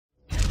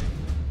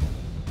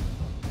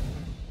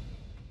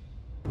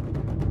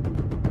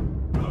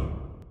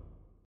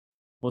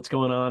What's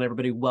going on,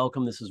 everybody?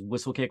 Welcome. This is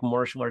Whistlekick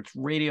Martial Arts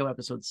Radio,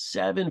 episode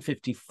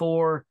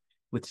 754,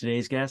 with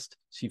today's guest,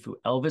 Sifu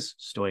Elvis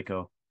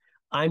Stojko.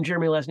 I'm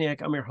Jeremy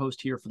Lesniak. I'm your host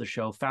here for the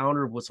show,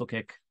 founder of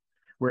Whistlekick,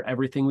 where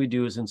everything we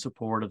do is in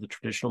support of the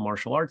traditional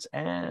martial arts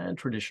and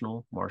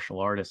traditional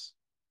martial artists.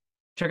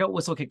 Check out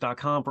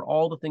whistlekick.com for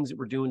all the things that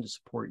we're doing to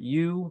support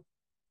you,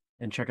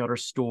 and check out our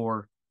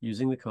store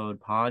using the code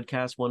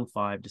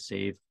podcast15 to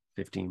save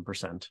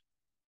 15%.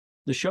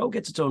 The show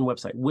gets its own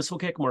website,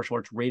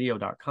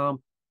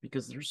 whistlekickmartialartsradio.com,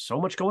 because there's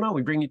so much going on.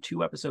 We bring you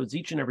 2 episodes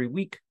each and every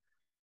week,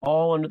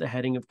 all under the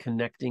heading of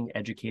connecting,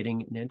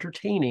 educating, and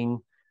entertaining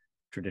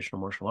traditional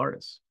martial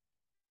artists.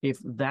 If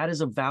that is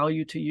of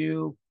value to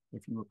you,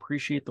 if you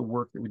appreciate the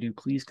work that we do,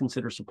 please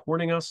consider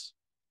supporting us.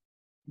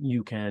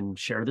 You can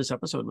share this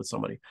episode with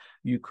somebody.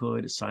 You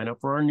could sign up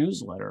for our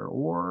newsletter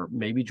or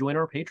maybe join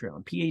our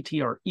Patreon,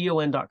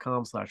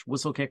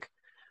 patreon.com/whistlekick.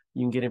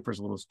 You can get in for as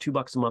little as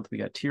 $2 a month. We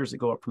got tiers that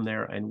go up from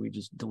there, and we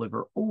just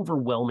deliver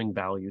overwhelming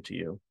value to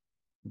you.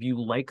 If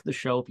you like the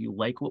show, if you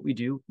like what we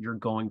do, you're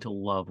going to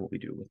love what we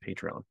do with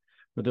Patreon.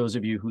 For those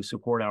of you who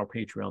support our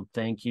Patreon,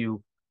 thank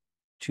you.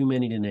 Too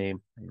many to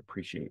name. I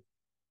appreciate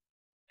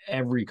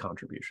every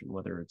contribution,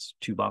 whether it's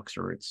 $2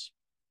 or it's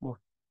more.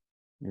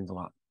 It means a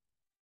lot.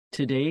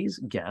 Today's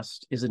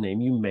guest is a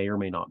name you may or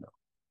may not know.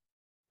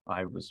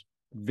 I was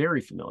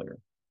very familiar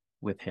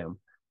with him.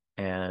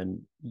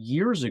 And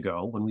years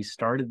ago, when we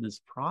started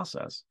this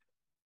process,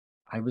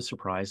 I was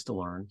surprised to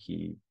learn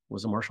he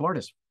was a martial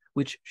artist,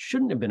 which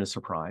shouldn't have been a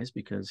surprise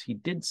because he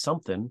did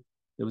something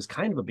that was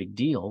kind of a big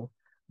deal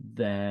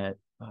that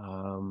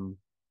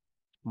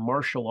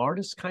martial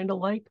artists kind of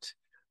liked.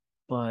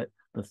 But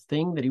the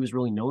thing that he was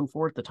really known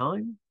for at the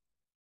time,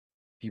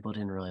 people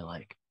didn't really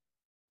like.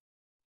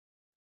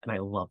 And I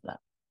love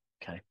that.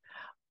 Okay.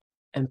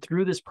 And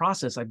through this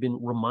process, I've been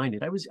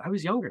reminded, I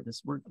was younger.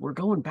 We're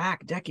going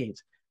back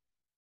decades.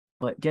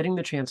 But getting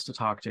the chance to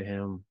talk to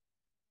him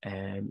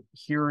and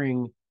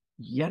hearing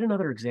yet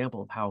another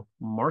example of how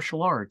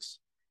martial arts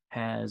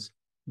has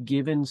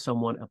given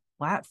someone a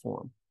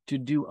platform to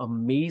do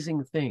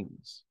amazing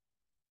things.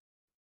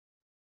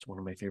 It's one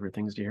of my favorite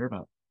things to hear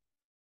about.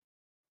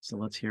 So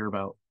let's hear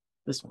about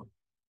this one.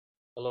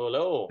 Hello,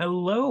 hello.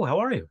 Hello, how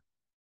are you?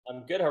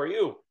 I'm good. How are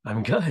you?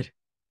 I'm good.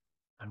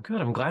 I'm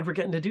glad we're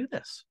getting to do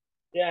this.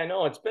 Yeah, I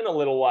know. It's been a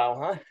little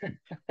while, huh?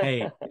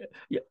 Hey,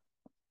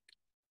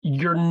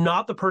 you're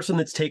not the person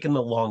that's taken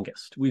the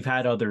longest. We've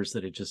had others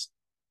that it just,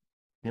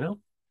 you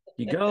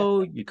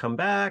go, you come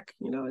back,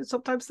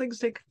 sometimes things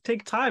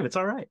take time. It's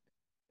all right.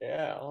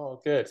 Yeah. Oh,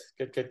 good.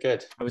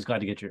 Good. I was glad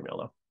to get your email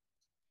though.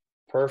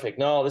 Perfect.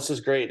 No, this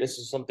is great. This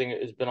is something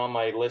that has been on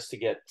my list to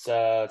get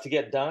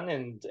done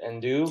and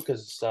do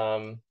because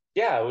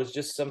yeah, it was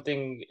just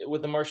something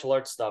with the martial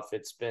arts stuff.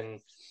 It's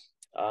been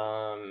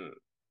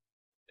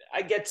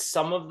I get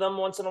some of them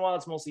once in a while.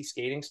 It's mostly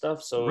skating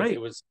stuff, so Right.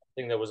 it was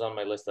something that was on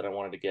my list that I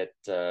wanted to get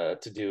to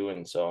do,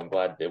 and so I'm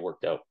glad it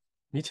worked out.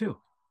 Me too.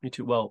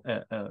 Well,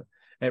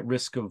 at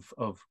risk of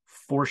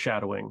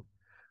foreshadowing,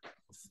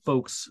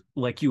 folks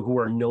like you who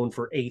are known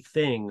for a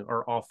thing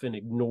are often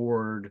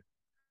ignored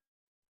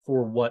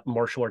for what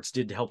martial arts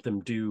did to help them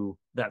do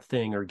that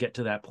thing or get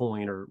to that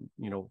point, or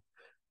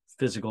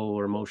physical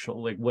or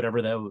emotional, like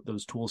whatever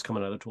those tools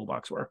coming out of the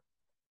toolbox were.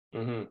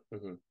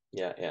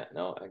 Yeah.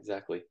 No,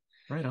 exactly.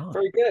 Right on.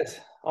 Very good.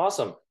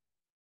 Awesome.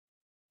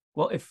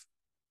 Well, if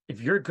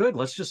you're good,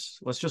 let's just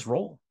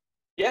roll.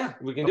 Yeah,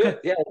 we can do it.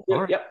 Yeah.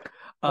 All right. Yep.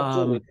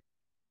 Absolutely.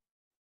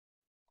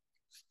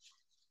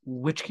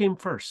 Which came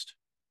first,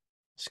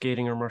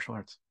 skating or martial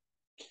arts?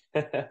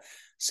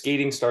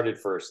 Skating started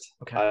first.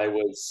 Okay. I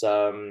was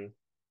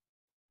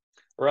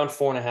around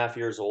 4.5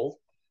 years old.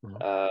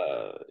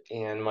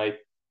 And my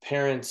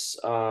parents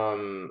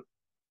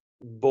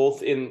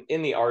both in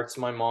the arts.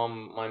 My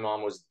mom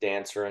was a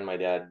dancer and my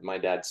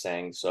dad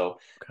sang. So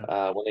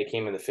when they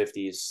came in the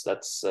 50s,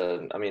 that's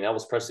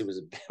Elvis Presley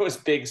was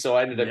big, so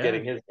I ended up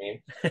getting his name.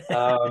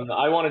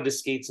 I wanted to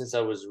skate since I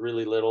was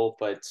really little,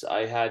 but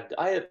I had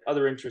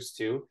other interests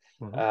too,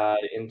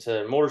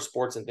 into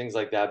motorsports and things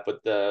like that. But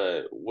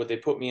what they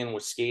put me in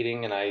was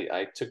skating, and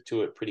I took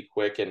to it pretty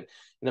quick. And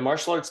the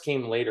martial arts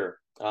came later.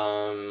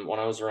 When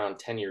I was around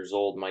 10 years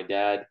old, my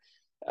dad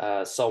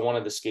saw one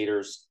of the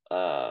skaters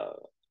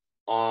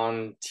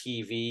on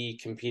TV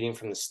competing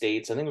from the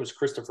States. I think it was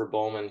Christopher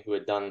Bowman, who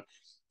had done,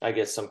 I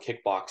guess, some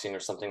kickboxing or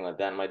something like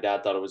that. And my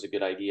dad thought it was a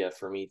good idea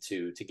for me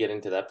to get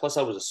into that. Plus,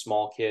 I was a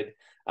small kid.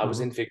 I was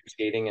in figure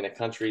skating in a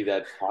country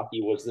that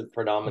hockey was the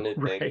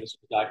predominant thing. This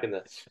was back in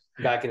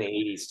the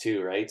 80s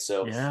too, right?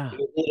 So it was a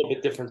little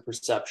bit different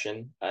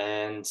perception.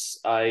 And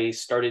I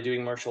started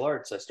doing martial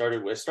arts. I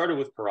started with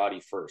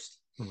karate first.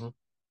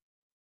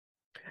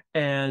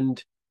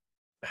 And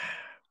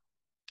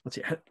let's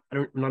see,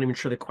 I'm not even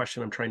sure the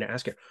question I'm trying to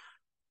ask you.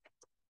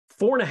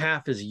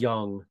 4.5 is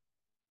young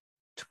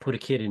to put a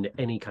kid into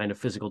any kind of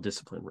physical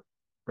discipline,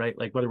 right?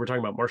 Like whether we're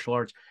talking about martial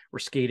arts or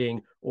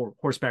skating or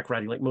horseback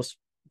riding, like most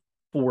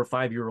 4 or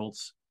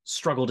 5-year-olds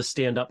struggle to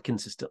stand up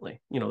consistently.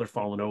 They're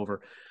falling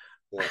over.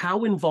 Yeah.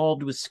 How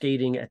involved was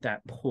skating at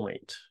that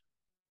point?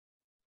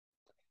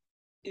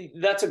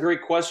 That's a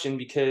great question,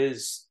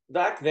 because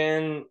back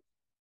then,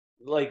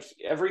 like,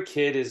 every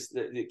kid is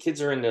the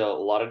kids are into a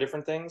lot of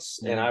different things,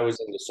 and Yeah. I was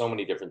into so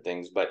many different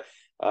things. But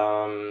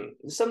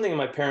something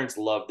my parents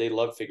loved, they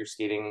loved figure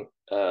skating.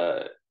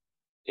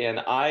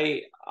 And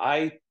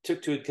I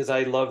took to it because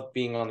I loved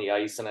being on the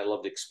ice and I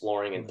loved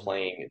exploring and Mhm.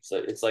 playing.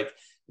 It's like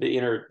the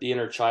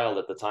inner child.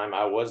 At the time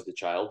I was the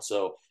child,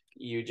 so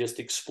you just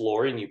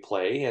explore and you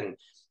play. And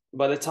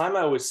by the time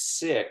I was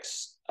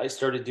 6, I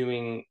started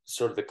doing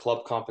sort of the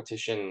club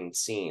competition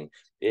scene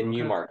in Okay.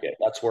 Newmarket.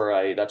 That's where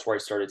I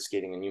started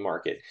skating in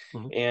Newmarket.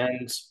 Mhm.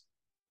 And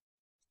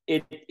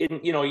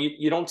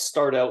you don't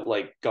start out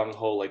like gung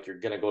ho, like you're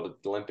gonna go to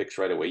the Olympics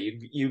right away.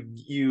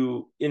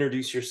 You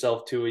introduce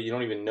yourself to it. You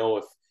don't even know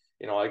if,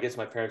 I guess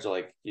my parents are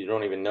like, you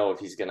don't even know if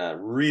he's gonna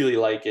really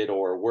like it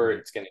or where Right.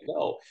 it's gonna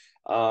go.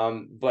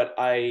 But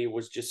I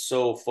was just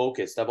so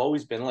focused. I've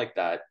always been like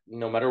that.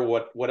 No matter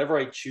whatever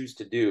I choose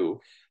to do,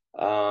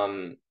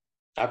 um,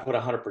 I put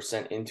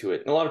 100% into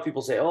it. And a lot of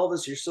people say, "Oh,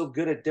 this you're so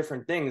good at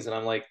different things," and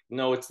I'm like,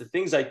 no, it's the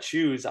things I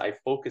choose, I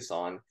focus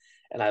on,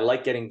 and I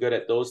like getting good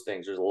at those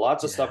things. There's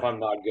lots of stuff Yeah. I'm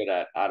not good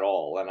at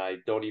all, and I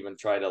don't even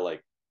try to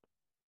like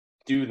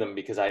do them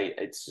because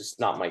it's just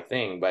not my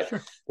thing. But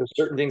Sure. there's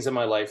certain things in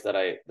my life that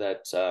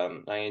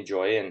I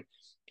enjoy,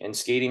 and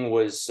skating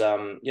was,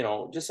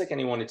 just like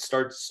anyone, it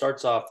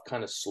starts off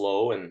kind of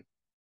slow. And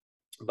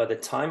by the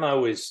time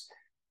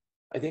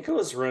I think it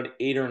was around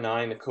 8 or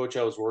 9. The coach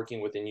I was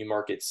working with in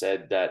Newmarket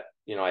said that,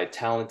 I had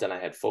talent and I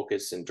had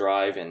focus and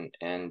drive, and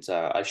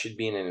I should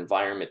be in an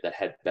environment that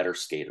had better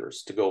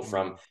skaters to go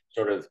from Mm.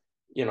 sort of,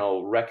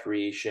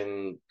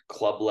 recreation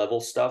club level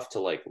stuff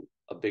to like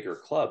a bigger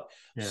club.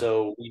 Yeah.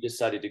 So we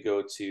decided to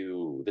go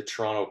to the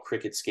Toronto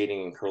Cricket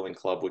Skating and Curling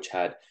Club, which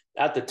had,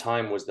 at the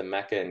time, was the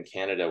mecca in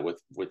Canada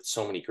with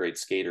so many great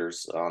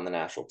skaters on the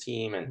national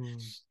team. and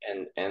Mm.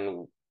 and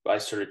and I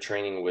started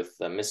training with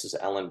Mrs.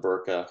 Ellen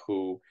Burka,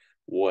 who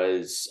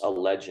was a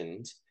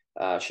legend.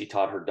 She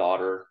taught her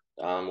daughter,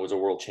 was a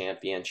world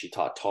champion. She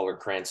taught Tyler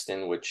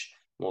Cranston, which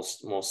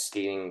most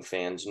skating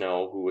fans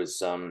know, who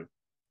was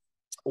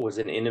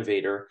an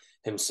innovator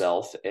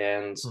himself.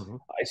 And Mhm.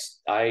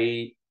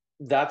 I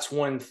that's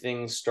when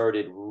things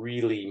started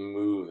really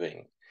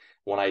moving.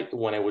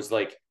 When it was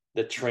like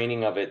the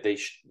training of it,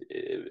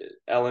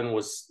 Ellen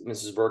was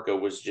Mrs. Burka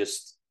was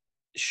just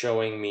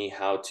showing me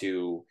how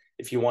to,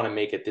 if you want to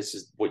make it, this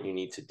is what you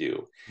need to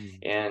do. Mm.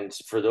 And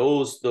for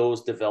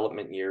those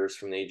development years,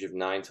 from the age of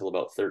 9 till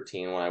about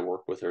 13, when I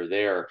worked with her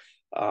there,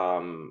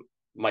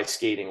 my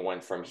skating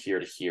went from here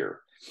to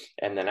here.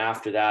 And then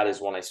after that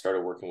is when I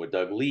started working with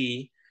Doug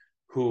Lee,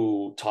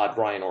 who taught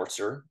Brian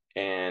Orser,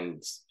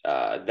 and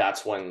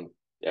that's when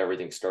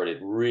everything started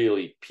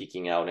really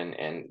peaking out,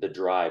 and the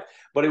drive.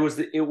 But it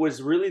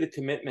was really the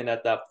commitment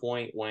at that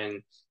point,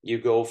 when you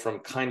go from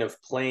kind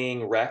of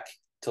playing rec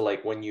to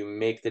like when you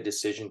make the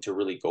decision to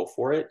really go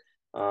for it.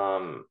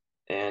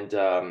 And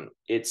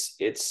it's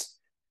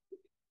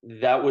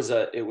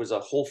it was a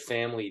whole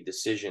family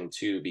decision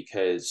too,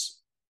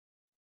 because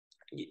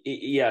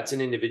yeah, it's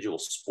an individual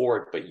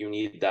sport, but you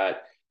need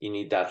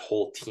that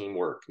whole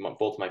teamwork.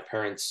 Both my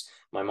parents,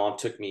 my mom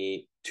took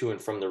me to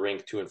and from the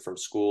rink, to and from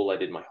school. I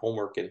did my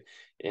homework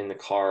in the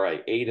car.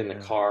 I ate in the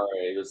Yeah. car.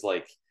 It was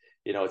like,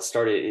 it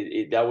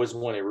started. That was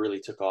when it really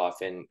took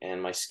off,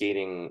 and my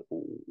skating,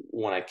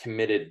 when I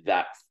committed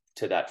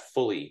to that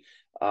fully,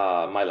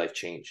 my life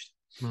changed.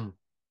 Mm.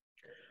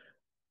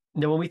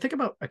 Now, when we think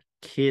about a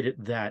kid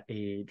at that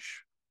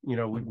age,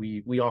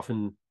 we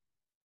often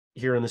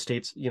here in the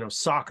States,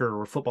 soccer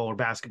or football or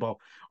basketball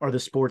are the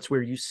sports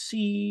where you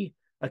see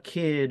a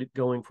kid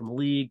going from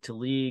league to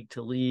league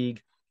to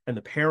league, and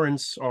the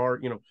parents are,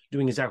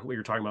 doing exactly what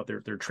you're talking about.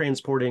 They're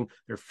transporting,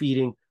 they're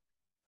feeding.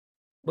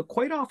 But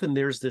quite often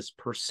there's this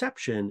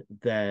perception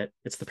that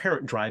it's the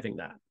parent driving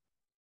that.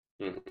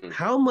 Mm-hmm.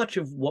 How much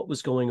of what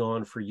was going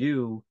on for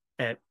you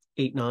at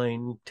 8,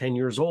 9, 10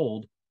 years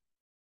old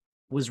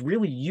was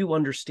really you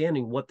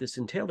understanding what this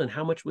entailed, and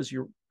how much was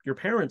your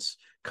parents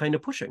kind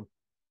of pushing?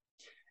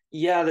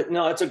 Yeah,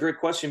 no, that's a great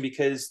question,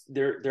 because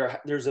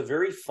there's a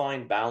very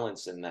fine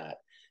balance in that.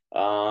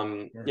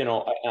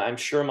 Sure. I'm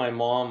sure my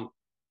mom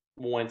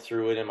went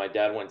through it and my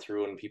dad went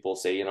through it, and people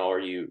say, are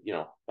you,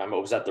 I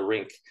was at the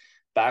rink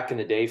back in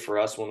the day for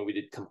us when we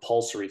did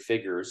compulsory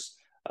figures,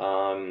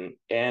 and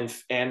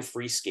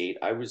free skate.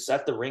 I was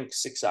at the rink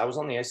I was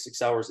on the ice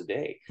 6 hours a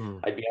day. Hmm.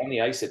 I'd be on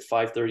the ice at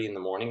 5:30 in the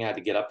morning. I had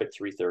to get up at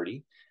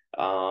 3:30.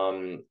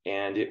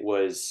 And it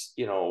was,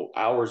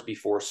 hours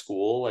before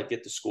school. I'd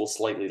get to school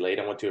slightly late.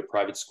 I went to a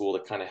private school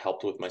that kind of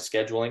helped with my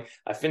scheduling.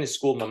 I finished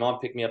school, my mom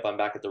picked me up, I'm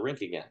back at the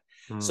rink again.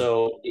 Hmm.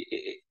 So,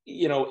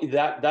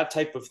 that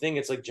type of thing,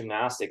 it's like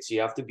gymnastics.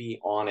 You have to be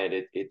on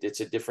it. It's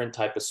a different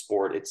type of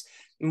sport.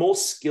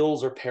 Most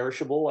skills are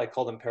perishable. I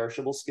call them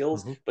perishable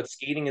skills, Hmm. but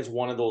skating is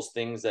one of those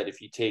things that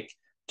if you take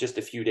just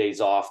a few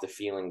days off, the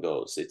feeling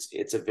goes.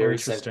 It's a Oh, very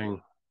sensitive.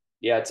 interesting.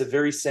 Yeah, it's a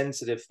very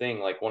sensitive thing.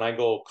 Like when I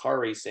go car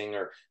racing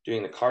or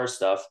doing the car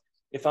stuff,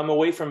 if I'm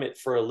away from it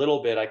for a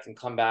little bit, I can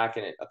come back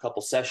in a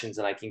couple sessions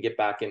and I can get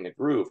back in the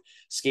groove.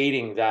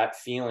 Skating, that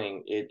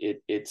feeling,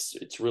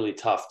 it's really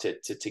tough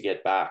to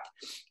get back.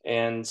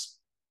 And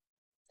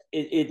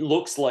it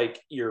looks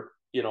like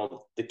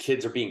the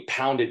kids are being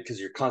pounded because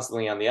you're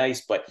constantly on the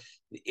ice, but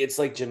it's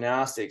like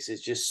gymnastics.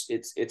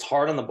 It's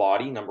hard on the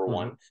body, number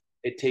one.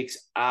 It takes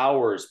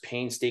hours,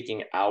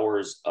 painstaking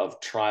hours of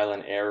trial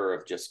and error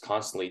of just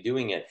constantly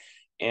doing it.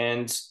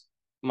 And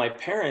my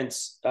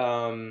parents,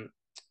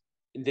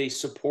 they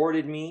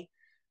supported me,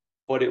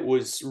 but it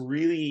was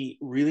really,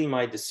 really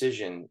my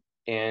decision.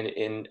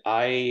 And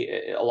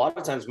a lot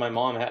of times my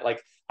mom had,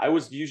 like, I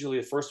was usually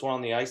the first one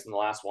on the ice and the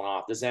last one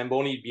off. The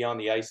Zamboni would be on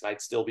the ice and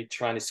I'd still be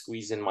trying to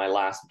squeeze in my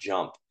last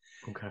jump.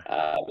 Okay.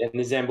 And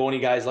the Zamboni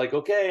guy's like,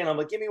 okay. And I'm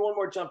like, give me one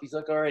more jump. He's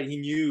like, all right. He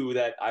knew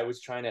that I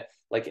was trying to,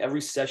 like,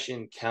 every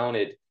session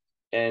counted.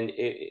 And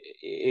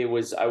I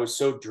was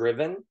so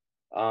driven.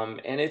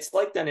 And it's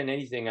like that in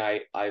anything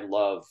I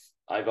love.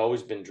 I've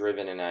always been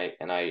driven,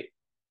 and I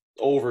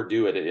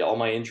overdo it. All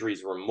my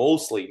injuries were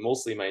mostly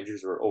my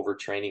injuries were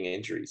overtraining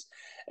injuries.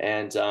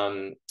 And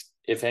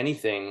if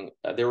anything,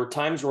 there were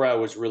times where I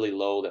was really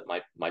low that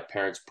my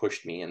parents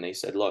pushed me, and they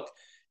said, look,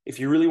 if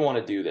you really want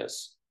to do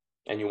this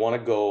and you want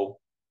to go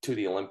to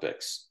the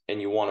Olympics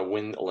and you want to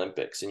win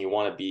Olympics and you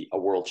want to be a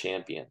world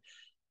champion,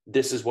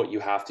 this is what you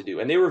have to do.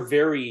 And they were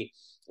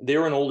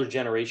an older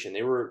generation.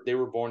 They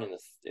were born in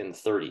the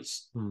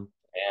 30s.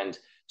 And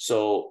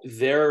so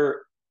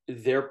their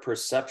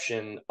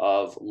perception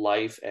of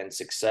life and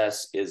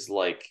success is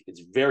like, it's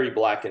very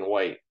black and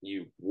white.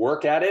 You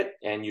work at it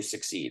and you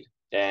succeed,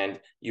 and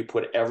you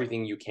put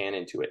everything you can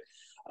into it.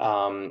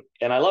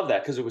 And I love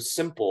that because it was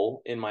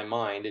simple in my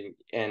mind.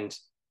 And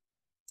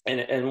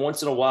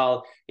once in a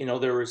while,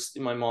 there was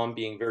my mom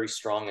being very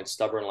strong and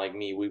stubborn like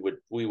me.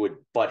 We would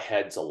butt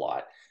heads a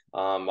lot. I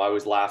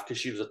always laughed because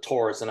she was a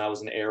Taurus and I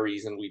was an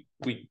Aries, and we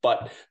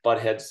butt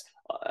heads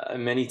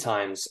many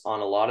times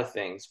on a lot of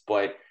things,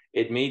 but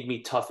it made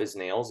me tough as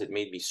nails. It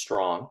made me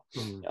strong.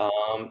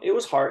 It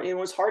was hard. It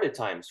was hard at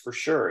times, for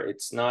sure.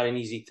 It's not an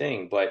easy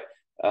thing, but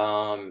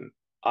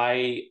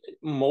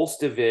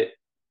most of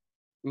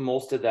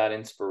that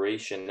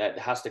inspiration that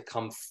has to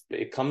come,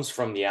 it comes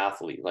from the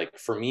athlete. Like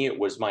for me, it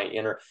was my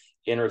inner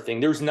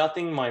thing. There's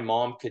nothing my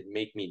mom could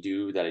make me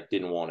do that I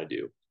didn't want to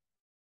do,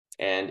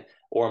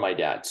 or my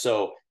dad.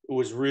 So it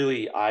was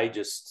really, I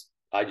just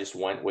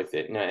went with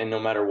it, and no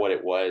matter what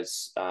it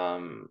was, I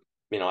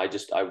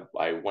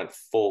went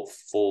full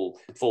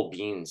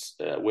beans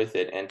with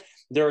it. And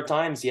there are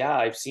times,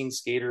 I've seen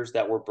skaters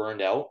that were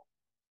burned out,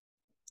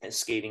 and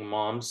skating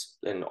moms,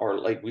 or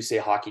like we say,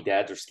 hockey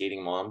dads or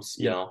skating moms.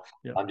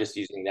 I'm just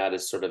using that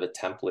as sort of a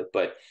template,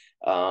 but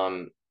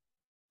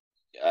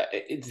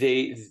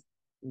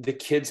the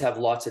kids have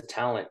lots of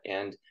talent,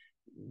 and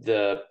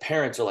the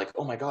parents are like,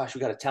 oh my gosh,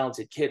 we got a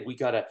talented kid. We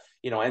got to,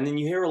 and then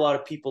you hear a lot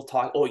of people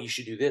talk, oh, you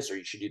should do this or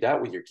you should do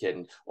that with your kid.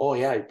 And oh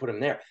yeah, you put them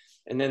there.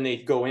 And then they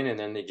go in and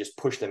then they just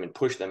push them and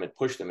push them and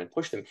push them and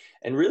push them.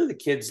 And really the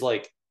kids,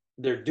 like,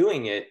 they're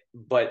doing it,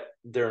 but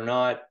they're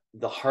not,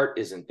 the heart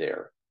isn't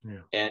there.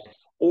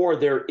 Or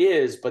there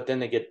is, but then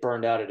they get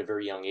burned out at a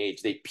very young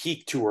age. They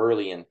peak too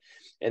early. And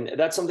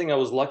that's something I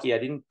was lucky. I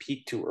didn't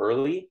peak too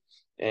early.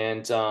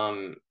 And,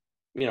 I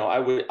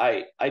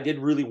did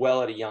really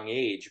well at a young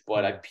age,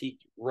 but I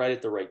peaked right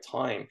at the right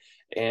time.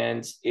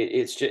 And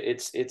it's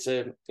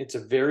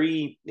a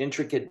very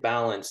intricate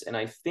balance. And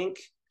I think,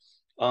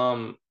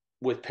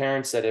 with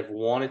parents that have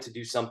wanted to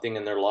do something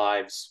in their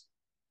lives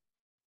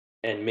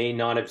and may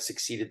not have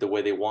succeeded the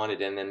way they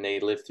wanted, and then they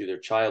live through their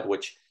child,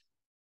 which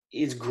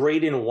is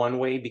great in one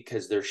way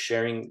because they're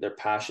sharing their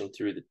passion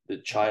through the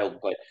child.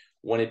 But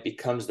when it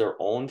becomes their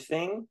own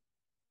thing,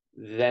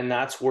 then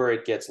that's where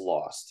it gets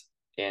lost.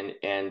 And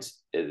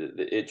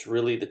it's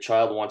really, the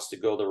child wants to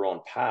go their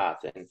own path.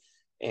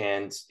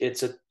 And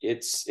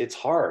it's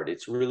hard.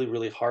 It's really,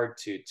 really hard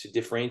to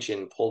differentiate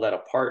and pull that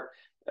apart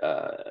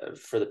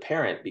for the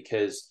parent,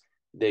 because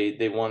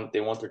they want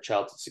their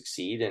child to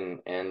succeed,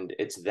 and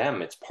it's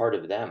them, it's part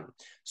of them.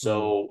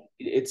 So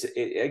it's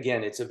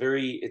a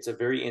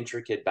very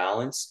intricate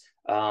balance.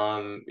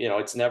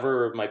 It's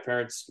never, my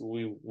parents,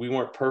 we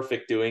weren't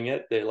perfect doing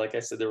it. Like I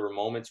said, there were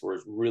moments where it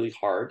was really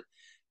hard,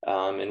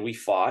 and we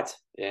fought,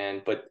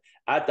 but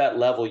at that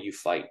level you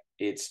fight.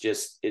 It's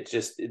just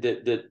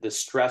the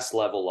stress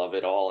level of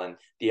it all, and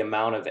the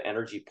amount of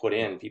energy put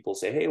in. People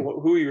say, hey,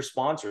 who are your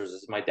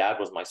sponsors? My dad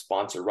was my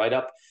sponsor right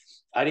up.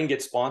 I didn't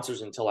get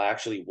sponsors until I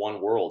actually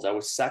won worlds. I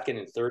was second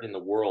and third in the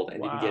world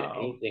and didn't get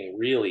anything,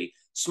 really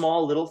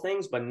small little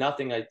things, but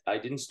nothing. I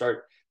didn't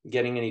start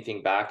getting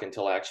anything back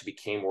until I actually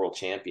became world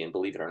champion,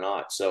 believe it or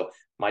not. So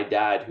my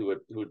dad, who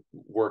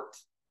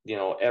worked,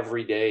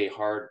 every day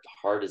hard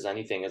as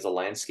anything as a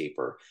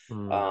landscaper,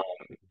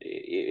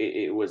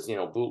 it was,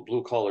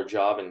 blue collar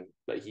job.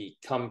 But he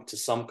come to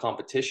some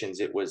competitions.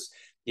 It was,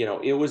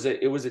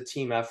 it was a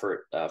team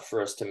effort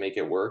for us to make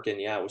it work. And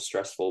it was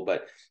stressful,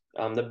 but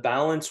the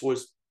balance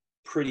was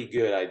pretty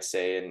good, I'd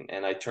say.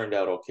 And I turned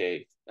out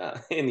okay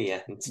in the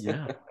end.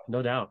 Yeah,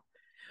 no doubt.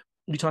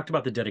 You talked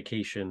about the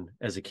dedication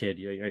as a kid.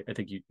 I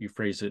think you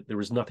phrased it. There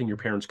was nothing your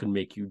parents could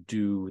make you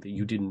do that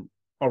you didn't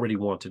already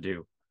want to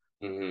do.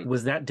 Mm-hmm.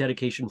 Was that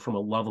dedication from a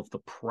love of the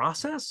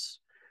process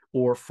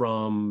or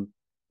from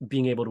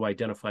being able to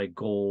identify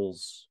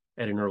goals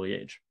at an early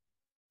age?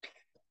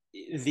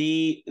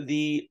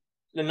 The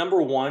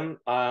number one,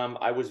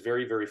 I was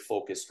very, very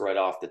focused right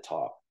off the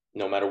top.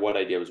 No matter what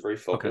I did, I was very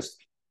Okay. focused.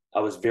 I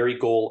was very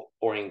goal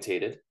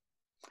orientated.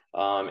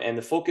 And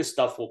the focus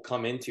stuff will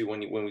come into when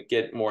we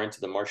get more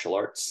into the martial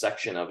arts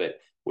section of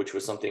it, which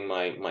was something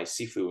my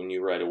Sifu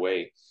knew right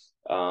away,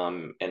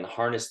 and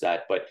harnessed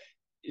that. But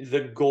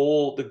the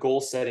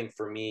goal setting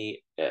for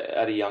me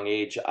at a young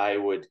age, I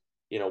would,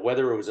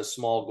 whether it was a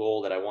small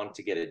goal that I wanted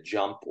to get a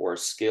jump or a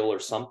skill or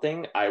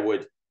something, I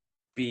would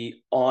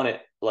be on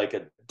it like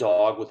a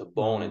dog with a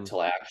bone Mm. until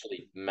I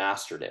actually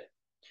mastered it.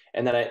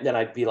 And then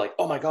I'd be like,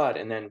 oh my God.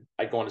 And then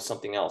I'd go into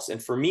something else.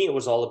 And for me, it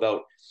was all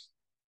about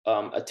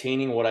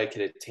attaining what I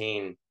could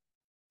attain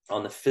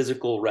on the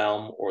physical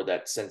realm, or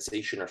that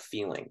sensation or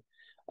feeling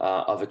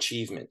of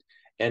achievement.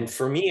 And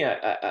for me,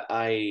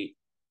 I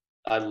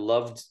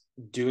loved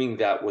doing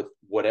that with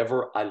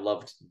whatever I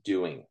loved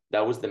doing.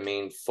 That was the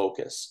main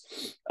focus.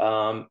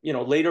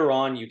 Later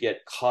on, you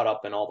get caught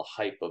up in all the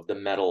hype of the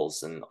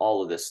medals and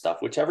all of this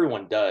stuff, which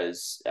everyone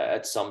does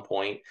at some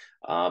point.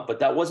 But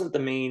that wasn't the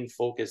main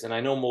focus. And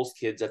I know most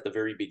kids at the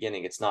very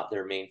beginning, it's not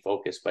their main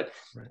focus. But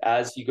Right.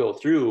 as you go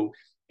through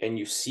and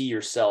you see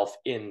yourself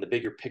in the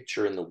bigger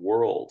picture in the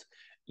world,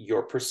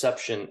 your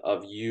perception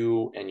of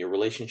you and your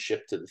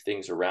relationship to the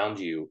things around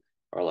you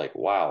are like,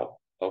 wow,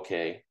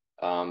 okay,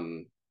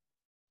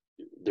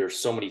 there's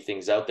so many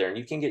things out there, and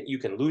you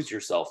can lose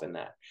yourself in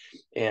that.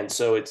 And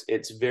so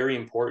it's very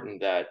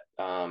important that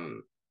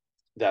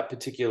that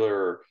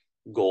particular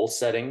goal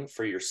setting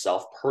for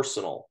yourself,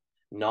 personal,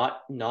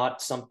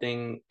 not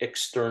something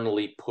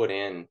externally put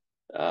in,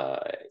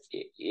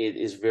 it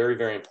is very,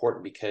 very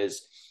important,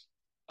 because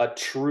a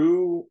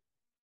true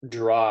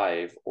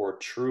drive or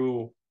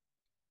true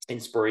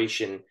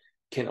inspiration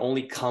can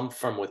only come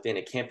from within.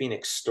 It can't be an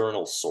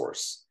external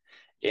source.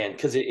 And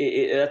because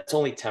that's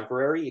only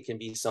temporary, it can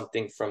be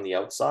something from the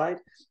outside.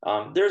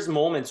 There's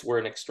moments where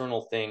an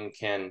external thing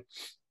can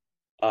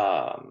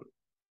um,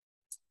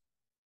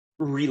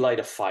 relight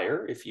a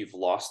fire if you've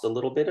lost a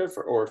little bit of,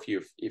 or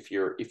if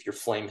your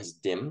flame has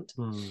dimmed.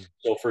 Mm.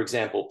 So, for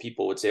example,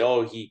 people would say,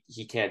 "Oh, he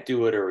can't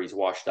do it, or he's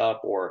washed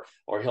up, or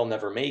he'll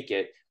never make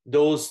it."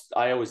 Those,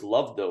 I always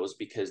loved those,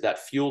 because that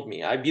fueled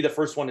me. I'd be the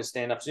first one to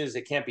stand up as soon as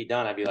it can't be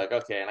done. I'd be like,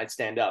 "Okay," and I'd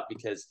stand up,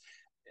 because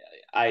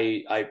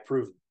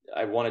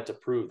I wanted to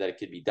prove that it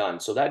could be done.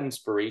 So that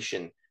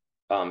inspiration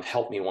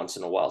helped me once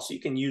in a while. So you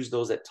can use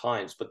those at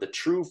times, but the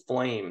true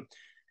flame,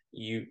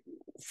 you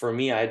for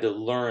me, I had to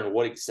learn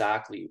what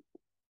exactly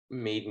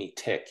made me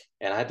tick,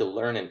 and I had to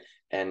learn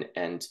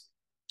and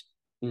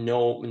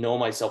know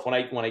myself.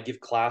 When I give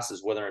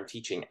classes, whether I'm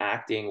teaching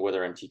acting,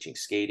 whether I'm teaching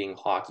skating,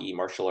 hockey,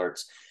 martial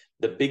arts,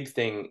 the big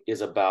thing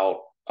is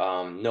about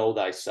know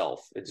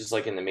thyself. It's just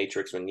like in the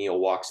Matrix when Neo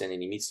walks in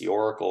and he meets the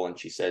Oracle, and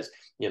she says,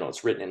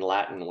 it's written in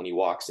Latin when he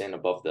walks in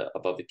above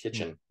the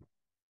kitchen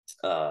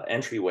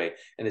entryway,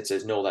 and it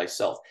says know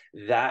thyself.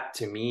 That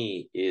to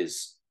me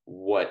is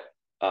what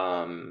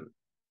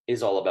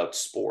is all about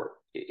sport,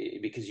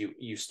 because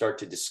you start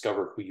to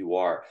discover who you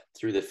are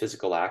through the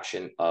physical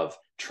action of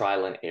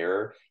trial and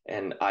error.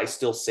 And I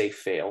still say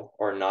fail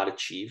or not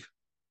achieve.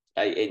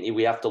 And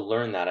we have to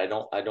learn that. I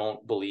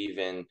don't believe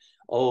in,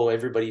 oh,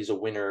 everybody's a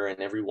winner and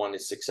everyone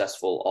is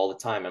successful all the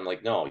time. I'm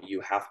like, no,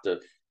 you have to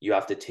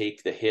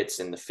take the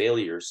hits and the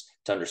failures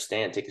to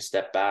understand, take a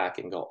step back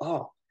and go,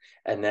 oh,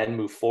 and then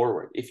move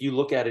forward. If you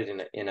look at it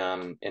in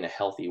a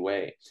healthy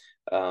way.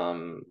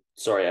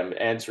 Sorry, I'm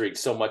answering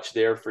so much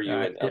there for you.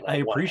 And I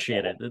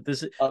appreciate it.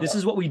 This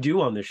is what we do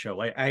on this show.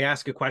 I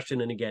ask a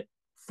question and I get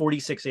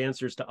 46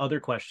 answers to other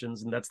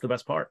questions, and that's the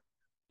best part.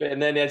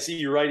 and then I see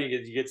you writing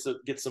it, you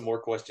get some more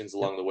questions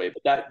along the way.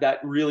 But that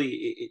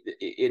really,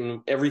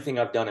 in everything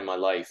I've done in my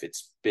life,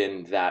 it's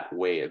been that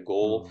way. A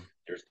goal. Mm.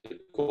 There's the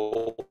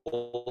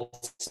goal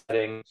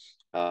setting,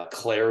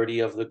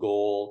 clarity of the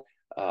goal,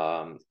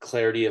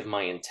 clarity of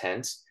my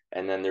intent,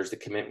 and then there's the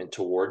commitment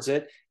towards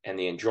it and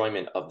the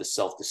enjoyment of the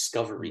self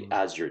discovery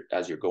as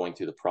you're going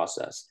through the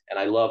process. And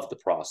I love the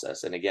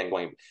process. And again,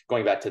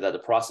 going back to that, the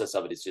process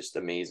of it is just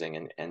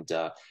amazing.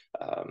 I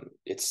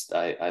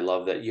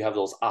love that you have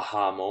those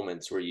aha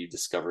moments where you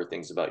discover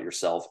things about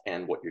yourself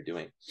and what you're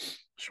doing.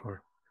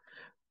 Sure.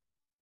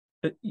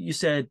 You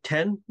said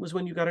 10 was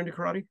when you got into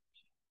karate?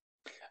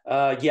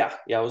 Yeah,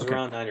 I was Okay.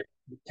 around 9 or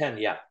 10.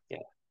 Yeah.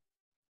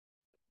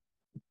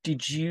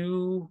 Did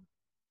you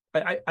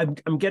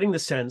I'm getting the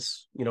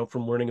sense,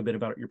 from learning a bit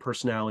about your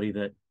personality,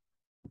 that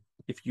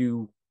if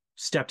you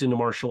stepped into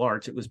martial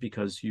arts, it was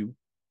because you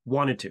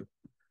wanted to.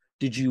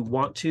 Did you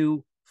want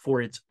to for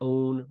its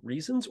own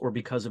reasons, or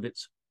because of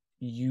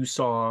you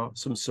saw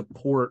some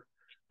support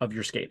of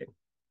your skating?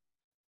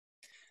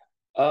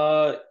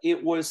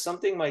 It was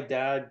something my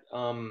dad,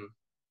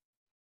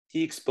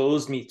 he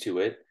exposed me to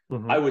it.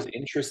 Mm-hmm. I was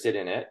interested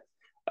in it.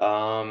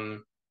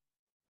 Um,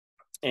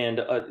 And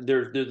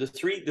the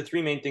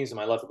three main things in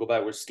my life to go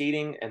back was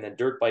skating and then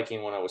dirt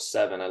biking when I was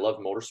 7. I loved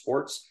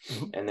motorsports,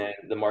 and then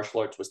the martial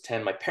arts was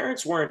 10. My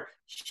parents weren't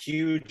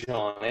huge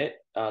on it.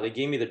 They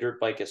gave me the dirt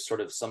bike as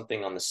sort of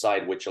something on the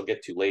side, which I'll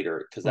get to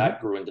later, because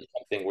that grew into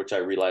something which I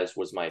realized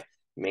was my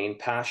main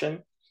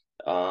passion,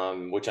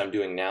 which I'm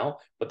doing now.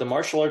 But the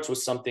martial arts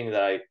was something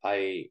that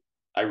I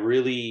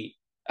really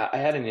I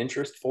had an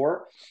interest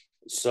for.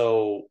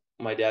 So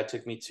my dad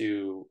took me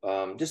to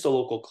just a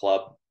local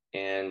club,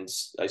 and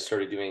I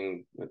started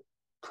doing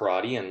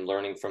karate and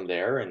learning from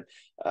there. And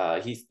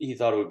he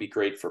thought it would be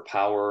great for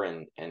power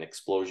and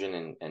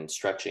explosion and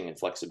stretching and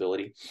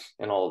flexibility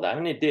and all of that,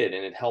 and it did,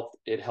 and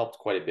it helped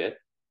quite a bit.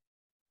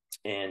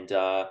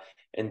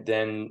 And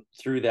then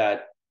through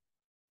that,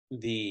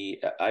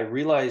 I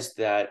realized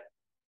that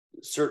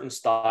certain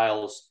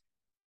styles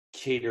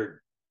catered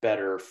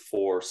better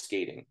for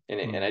skating,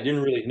 and I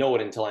didn't really know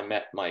it until I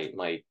met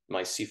my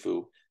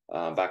Sifu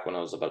back when I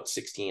was about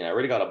 16. I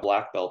already got a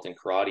black belt in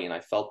karate, and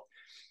I felt,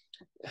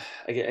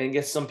 I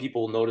guess some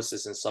people notice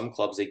this in some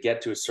clubs, they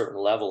get to a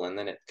certain level and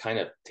then it kind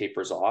of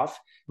tapers off.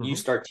 You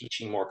start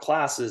teaching more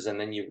classes and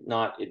then you're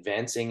not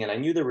advancing. And I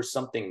knew there was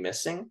something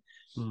missing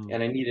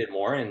and I needed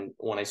more. And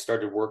when I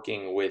started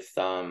working with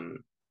Glen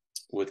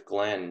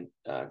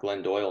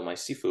Doyle, my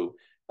Sifu,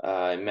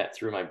 I met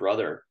through my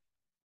brother,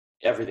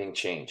 everything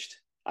changed.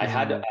 I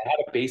had a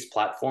base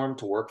platform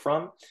to work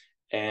from,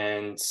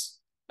 and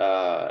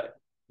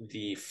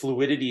the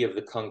fluidity of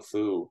the kung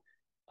fu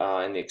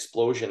and the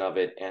explosion of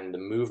it and the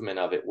movement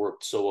of it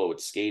worked so well with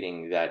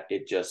skating that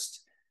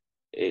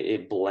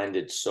it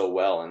blended so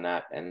well, and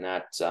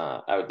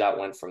that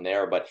went from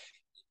there. But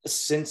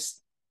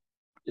since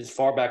as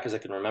far back as I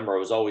can remember, I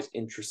was always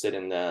interested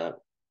in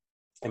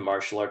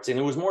martial arts, and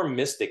it was more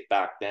mystic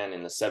back then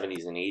in the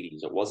 70s and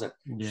 80s. It wasn't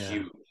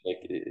huge,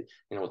 like,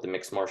 with the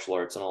mixed martial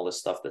arts and all this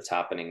stuff that's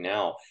happening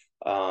now.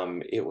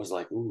 It was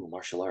like, ooh,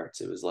 martial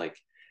arts. It was like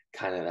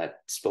kind of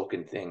that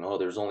spoken thing. Oh,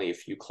 there's only a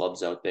few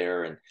clubs out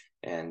there, and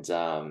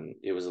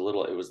it was a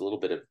little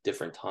bit of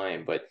different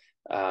time, but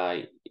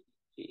I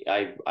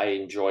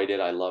enjoyed it.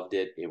 I loved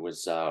it. It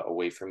was a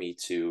way for me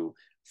to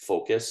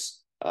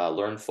focus,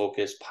 learn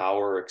focus,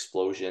 power,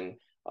 explosion,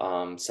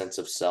 sense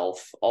of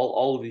self,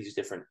 all of these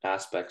different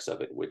aspects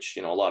of it, which,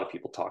 a lot of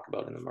people talk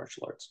about in the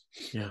martial arts.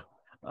 Yeah.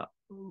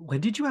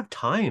 When did you have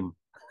time?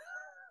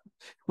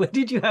 When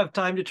did you have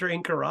time to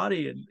train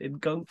karate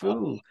and kung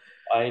fu?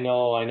 I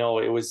know.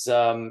 It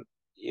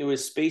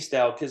was spaced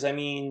out because, I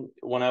mean,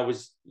 when I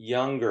was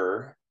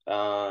younger,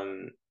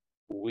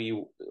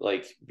 we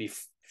like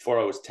before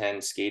I was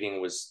 10,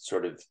 skating was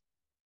sort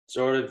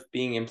of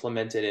being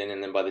implemented in,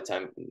 and then by the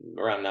time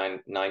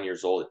around 9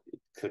 years old, it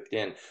clicked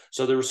in.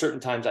 So there were certain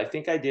times, I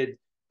think I did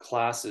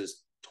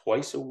classes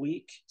twice a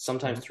week,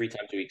 sometimes 3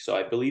 times a week. So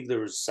I believe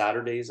there was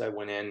Saturdays I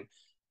went in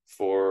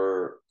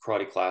for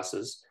karate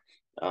classes,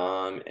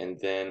 and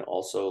then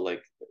also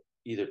like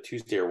either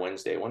Tuesday or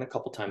Wednesday. I went a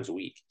couple times a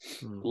week.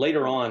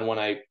 Later on, when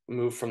I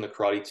moved from the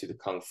karate to the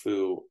kung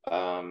fu,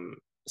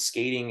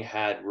 skating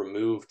had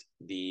removed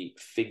the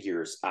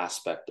figures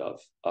aspect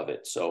of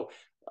it. So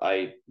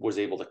I was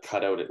able to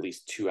cut out at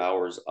least 2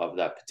 hours of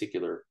that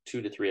particular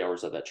 2 to 3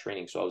 hours of that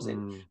training. So I was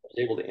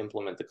able to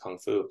implement the kung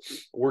fu.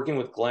 Working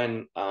with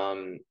Glen,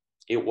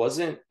 it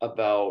wasn't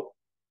about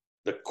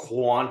the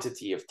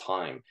quantity of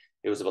time;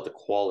 it was about the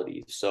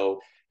quality. So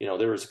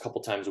there was a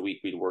couple times a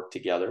week we'd work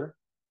together,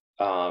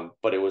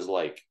 but it was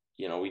like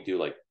we do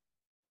like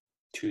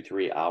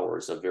 2-3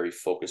 hours of very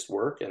focused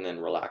work and then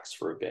relax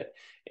for a bit,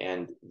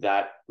 and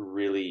that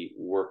really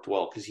worked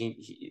well because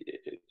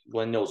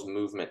Glenn knows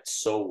movement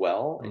so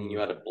well, and he knew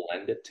how to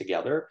blend it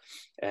together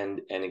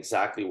and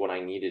exactly what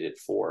I needed it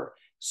for.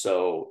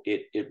 So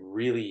it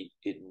really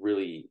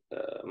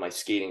my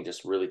skating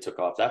just really took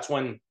off. That's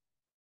when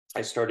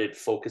I started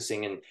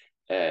focusing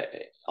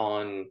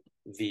on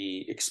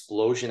the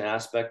explosion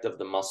aspect of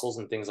the muscles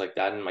and things like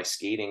that in my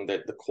skating.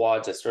 The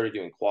quads, I started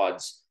doing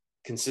quads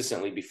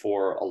consistently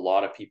before a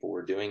lot of people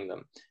were doing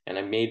them, and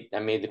I made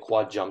the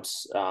quad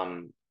jumps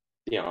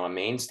a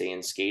mainstay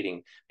in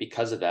skating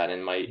because of that,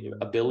 and my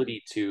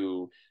ability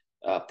to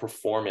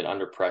perform it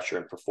under pressure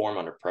and perform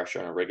under pressure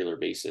on a regular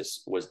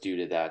basis was due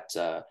to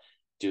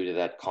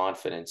that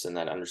confidence and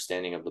that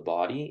understanding of the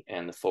body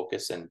and the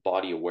focus and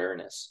body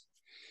awareness.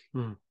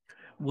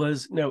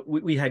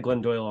 We had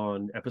Glen Doyle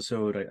on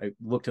episode, I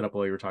looked it up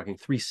while you were talking,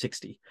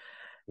 360.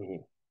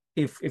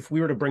 If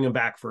we were to bring him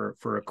back for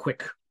a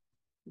quick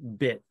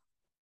bit,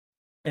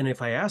 and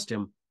if I asked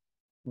him,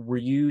 were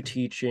you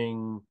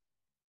teaching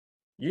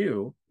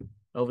Elvis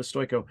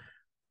Stojko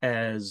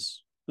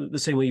as the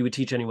same way you would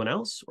teach anyone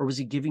else, or was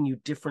he giving you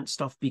different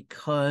stuff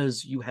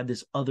because you had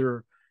this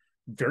other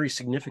very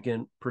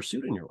significant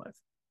pursuit in your life?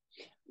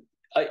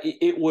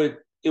 It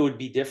would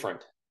be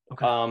different.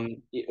 Okay.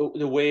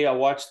 The way I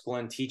watched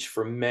Glenn teach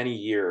for many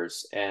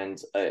years, and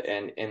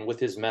with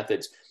his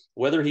methods,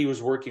 whether he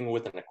was working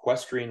with an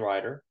equestrian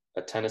rider,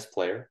 a tennis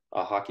player,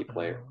 a hockey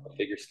player, a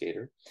figure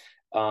skater,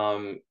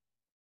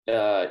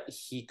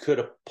 he could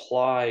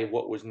apply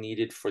what was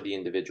needed for the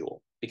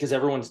individual. because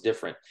everyone's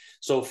different.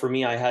 So for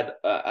me,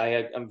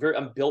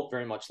 I'm built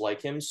very much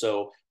like him.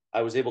 So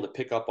I was able to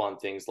pick up on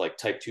things like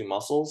type 2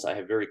 muscles. I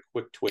have very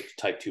quick twitch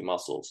type 2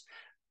 muscles,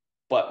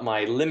 but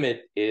my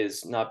limit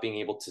is not being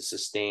able to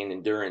sustain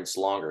endurance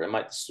longer. And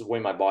this is the way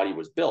my body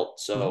was built.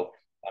 So,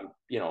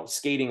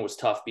 skating was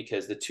tough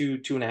because the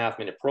 2.5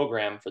 minute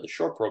program for the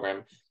short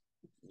program,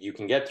 you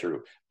can get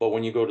through. But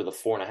when you go to the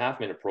 4.5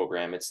 minute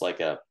program, it's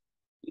like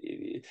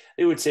it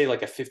would say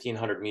like a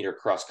 1,500 meter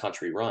cross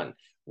country run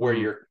where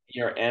you're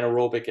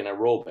anaerobic and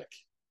aerobic.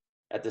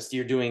 At this,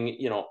 you're doing,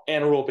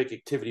 anaerobic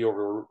activity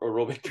over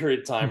aerobic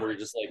period of time where you're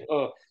just like,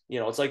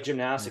 it's like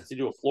gymnastics to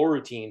do a floor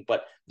routine,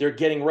 but they're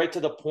getting right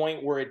to the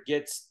point where it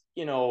gets,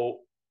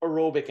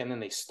 aerobic and then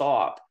they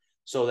stop.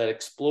 So that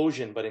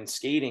explosion, but in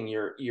skating,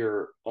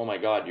 you're oh my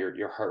God,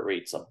 your heart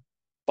rate's a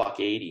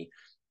 $180,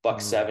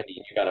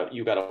 $170.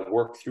 You gotta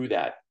work through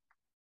that.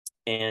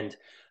 And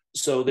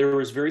so there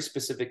was very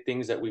specific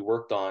things that we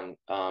worked on.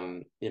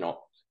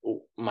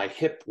 My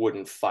hip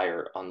wouldn't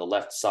fire on the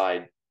left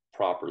side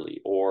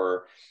properly,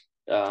 or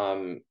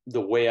the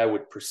way I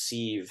would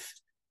perceive,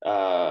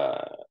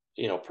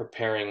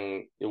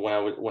 preparing when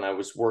I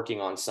was working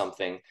on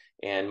something,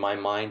 and my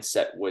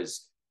mindset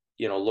was,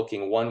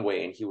 looking one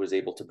way, and he was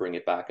able to bring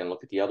it back and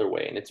look at the other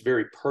way, and it's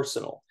very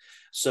personal.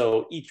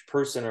 So each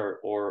person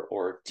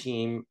or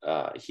team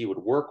he would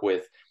work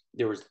with,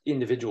 there was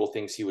individual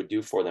things he would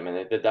do for them,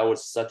 and that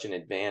was such an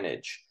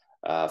advantage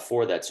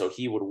for that. So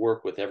he would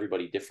work with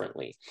everybody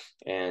differently.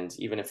 And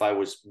even if I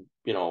was,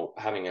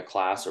 having a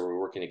class or we're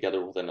working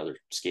together with another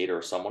skater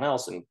or someone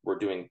else, and we're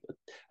doing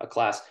a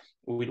class,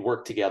 we'd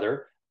work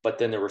together. But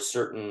then there were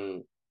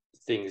certain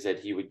things that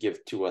he would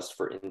give to us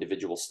for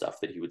individual stuff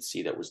that he would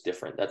see that was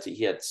different.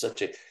 He has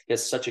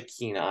such a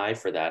keen eye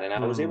for that. And I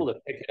was able to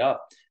pick it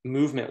up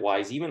movement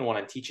wise, even when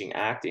I'm teaching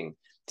acting,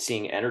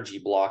 seeing energy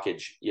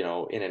blockage,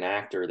 in an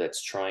actor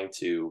that's trying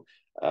to,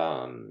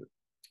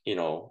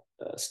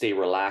 stay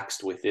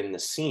relaxed within the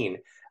scene.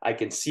 I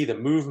can see the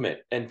movement,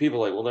 and people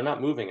are like, well, they're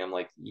not moving. I'm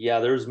like, yeah,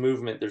 there's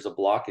movement, there's a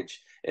blockage,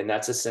 and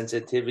that's a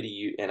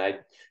sensitivity.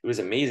 It was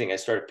amazing. I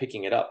started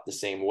picking it up the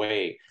same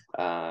way.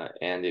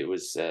 And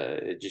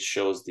it just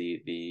shows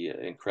the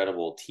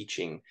incredible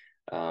teaching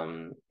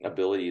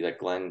ability that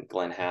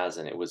Glen has.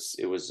 And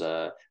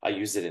I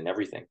used it in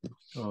everything.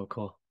 Oh,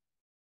 cool.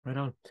 Right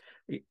on.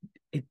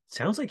 It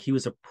sounds like he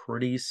was a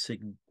pretty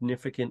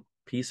significant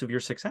piece of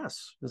your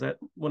success. Is that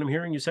what I'm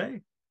hearing you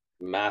say?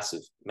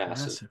 Massive. Yeah,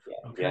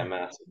 Okay. yeah,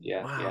 massive.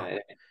 Yeah. Wow.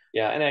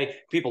 Yeah. And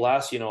people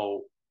ask,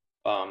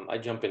 I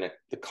jump in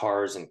the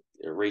cars and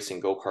racing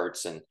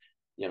go-karts, and,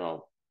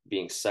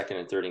 being second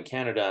and third in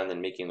Canada, and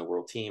then making the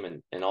world team,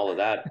 and all of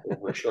that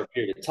over a short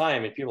period of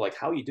time. And people are like,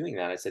 how are you doing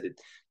that? I said,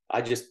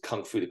 I just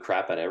kung fu the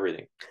crap out of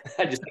everything.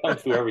 I just kung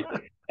fu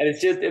everything. And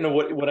it's just,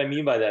 what I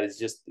mean by that is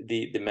just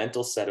the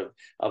mental set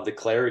of the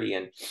clarity.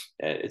 And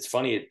it's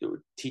funny,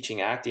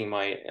 teaching acting,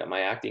 my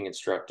acting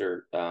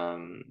instructor,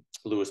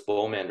 Louis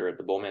Bowmander at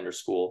the Bowmander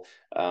School,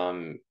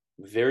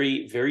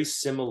 very, very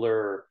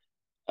similar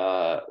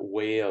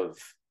way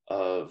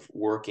of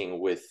working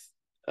with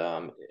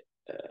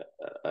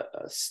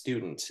a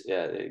student.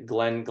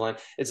 Glen,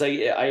 it's like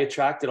I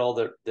attracted all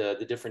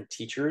the different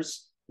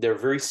teachers. They're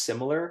very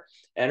similar,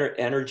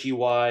 energy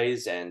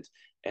wise and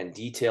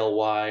detail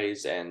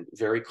wise, and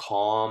very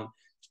calm.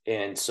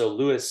 And so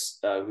Louis,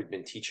 who'd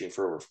been teaching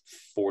for over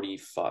 40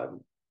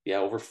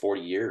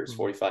 years,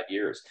 45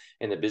 years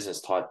in the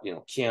business, taught,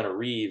 Keanu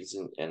Reeves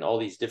and all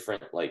these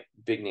different like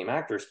big name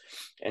actors.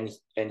 And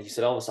he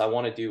said, Elvis, I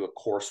want to do a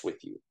course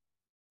with you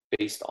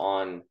based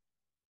on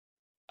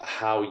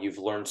how you've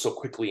learned so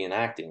quickly in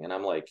acting. And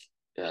I'm like,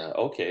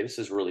 okay, this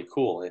is really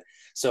cool.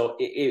 So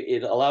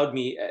it allowed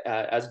me,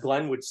 as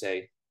Glen would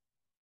say,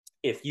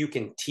 if you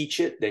can teach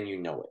it, then you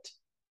know it.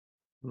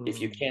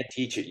 If you can't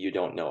teach it, you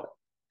don't know it.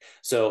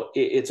 So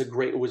it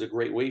was a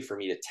great way for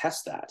me to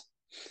test that.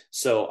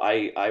 So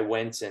I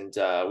went, and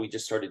we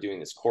just started doing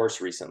this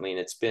course recently, and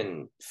it's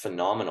been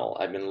phenomenal.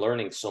 I've been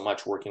learning so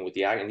much working with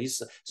the acting.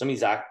 Some of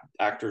these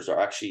actors are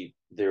actually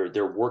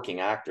they're working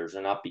actors,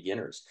 they're not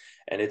beginners,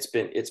 and it's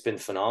been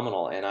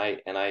phenomenal. And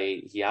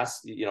he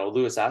asked,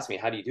 Louis asked me,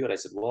 how do you do it? I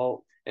said,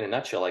 well, in a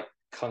nutshell, like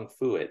kung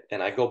fu it.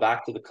 And I go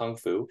back to the kung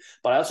fu,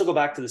 but I also go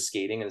back to the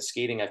skating. And the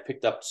skating, I've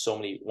picked up so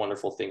many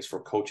wonderful things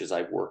from coaches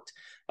I've worked.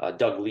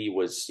 Doug Lee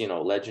was,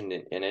 legend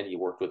in it. He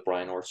worked with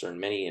Brian Horser and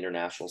many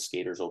international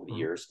skaters over the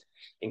years.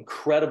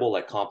 Incredible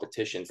at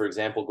competition. For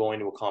example, going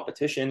to a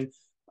competition,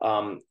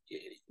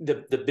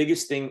 the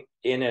biggest thing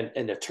in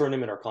a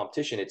tournament or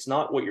competition, it's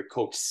not what your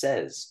coach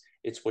says,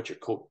 it's what your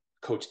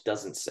coach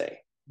doesn't say.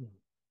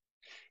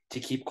 To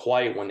keep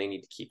quiet when they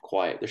need to keep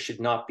quiet. There should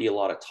not be a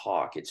lot of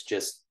talk. It's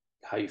just,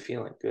 how you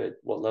feeling? Good.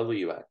 What level are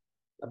you at?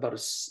 About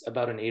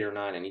an 8 or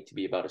 9. I need to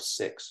be about a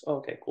 6. Oh,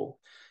 okay, cool.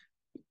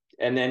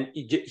 And then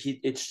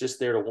it's just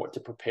there to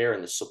prepare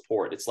and the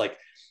support. It's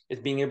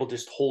being able to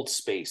just hold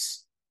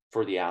space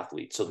for the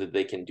athlete so that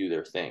they can do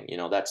their thing.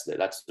 That's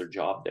their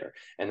job there.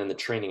 And then the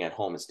training at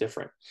home is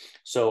different.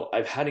 So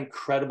I've had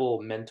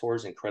incredible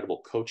mentors,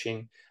 incredible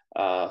coaching.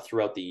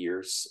 throughout the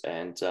years,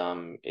 and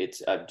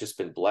I've just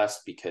been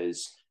blessed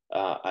because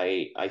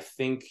I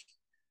think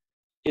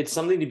it's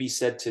something to be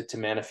said to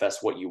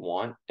manifest what you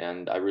want,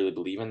 and I really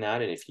believe in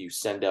that. And if you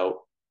send out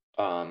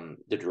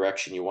the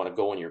direction you want to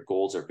go and your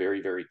goals are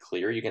very, very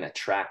clear, you're going to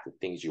attract the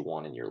things you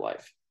want in your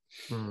life.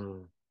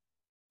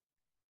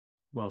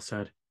 Well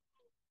said.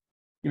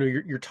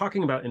 You're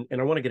talking about, and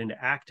I want to get into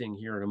acting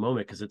here in a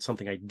moment because it's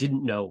something I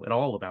didn't know at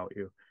all about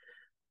you.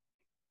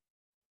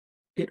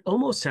 It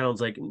almost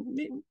sounds like,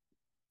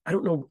 I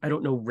don't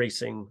know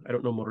racing, I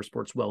don't know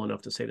motorsports well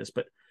enough to say this,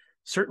 but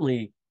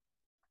certainly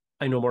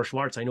I know martial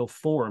arts, I know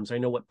forms, I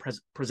know what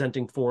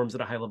presenting forms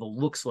at a high level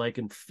looks like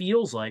and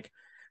feels like.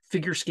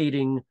 Figure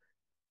skating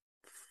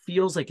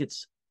feels like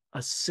it's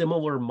a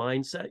similar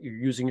mindset. You're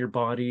using your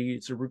body,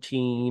 it's a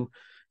routine,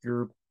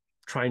 you're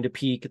trying to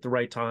peak at the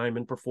right time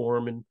and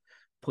perform and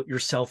put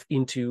yourself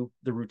into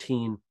the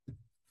routine.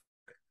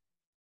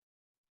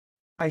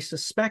 I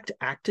suspect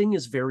acting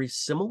is very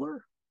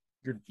similar.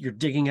 You're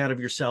digging out of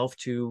yourself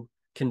to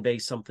convey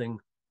something,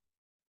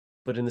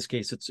 but in this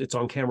case, it's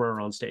on camera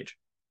or on stage.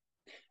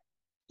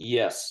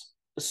 Yes.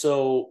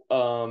 So,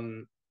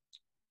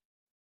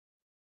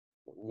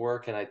 where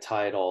can I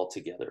tie it all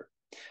together?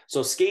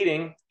 So,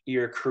 skating,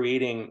 you're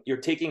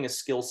taking a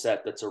skill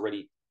set that's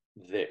already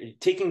there, you're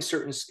taking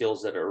certain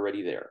skills that are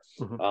already there,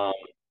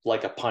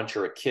 like a punch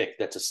or a kick.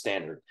 That's a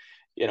standard,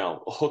 a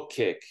hook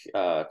kick,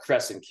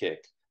 crescent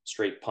kick,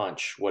 straight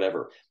punch,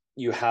 whatever.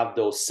 You have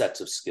those sets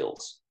of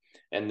skills.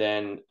 And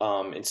then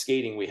in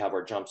skating, we have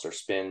our jumps, our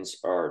spins,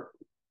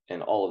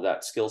 and all of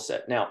that skill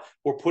set. Now,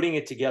 we're putting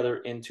it together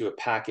into a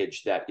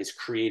package that is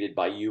created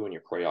by you and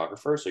your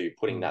choreographer. So you're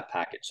putting that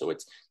package. So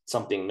it's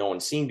something no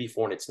one's seen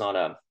before, and it's not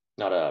a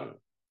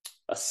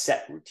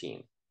set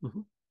routine.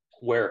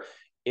 Where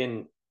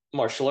in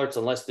martial arts,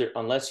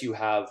 unless you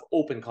have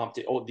open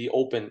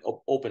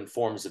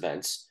forms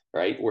events,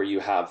 right,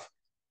 where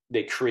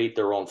they create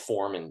their own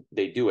form and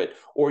they do it,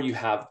 or you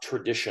have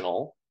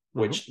traditional,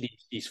 which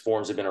these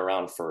forms have been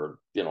around for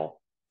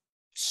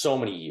so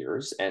many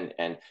years and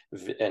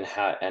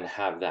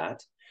have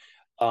that.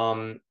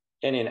 And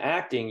in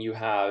acting, you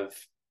have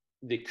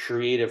the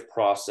creative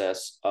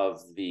process of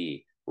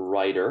the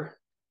writer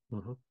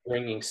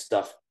bringing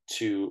stuff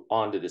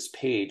onto this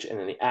page, and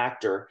then the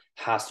actor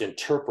has to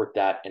interpret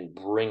that and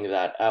bring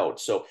that out.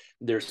 So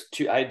there's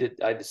two. I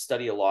had to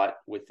study a lot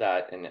with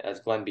that, and as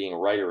Glen being a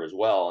writer as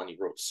well, and he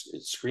wrote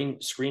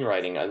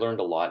screenwriting, I learned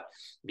a lot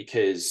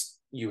because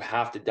you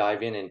have to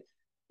dive in and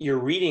you're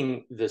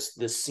reading this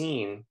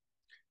scene,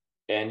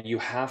 and you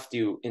have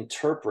to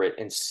interpret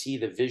and see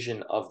the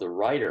vision of the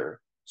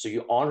writer. So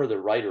you honor the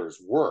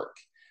writer's work,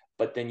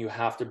 but then you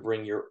have to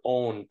bring your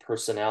own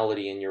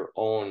personality and your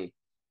own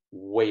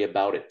way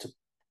about it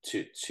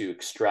to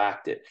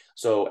extract it.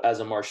 So as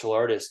a martial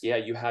artist, yeah,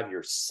 you have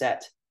your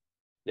set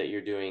that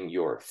you're doing,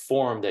 your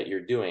form that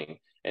you're doing,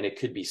 and it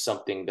could be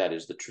something that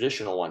is the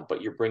traditional one,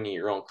 but you're bringing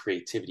your own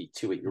creativity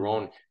to it, your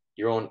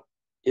own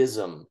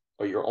ism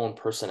or your own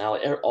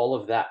personality, all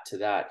of that to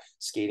that.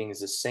 Skating is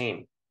the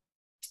same.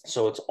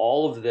 So it's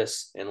all of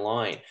this in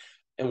line.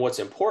 And what's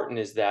important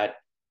is that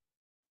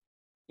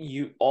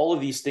all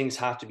of these things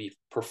have to be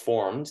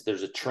performed.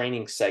 There's a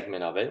training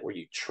segment of it where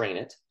you train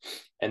it.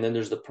 And then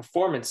there's the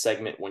performance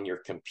segment when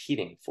you're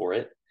competing for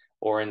it.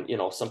 Or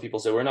some people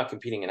say, we're not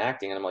competing in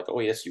acting. And I'm like, oh,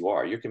 yes, you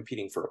are. You're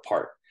competing for a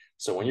part.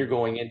 So when you're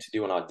going in to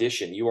do an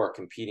audition, you are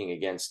competing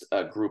against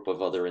a group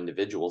of other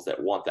individuals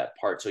that want that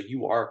part. So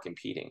you are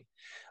competing.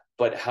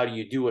 But how do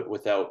you do it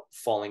without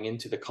falling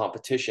into the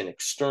competition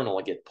external?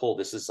 I get pulled.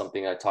 This is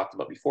something I talked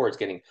about before. It's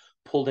getting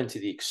pulled into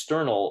the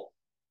external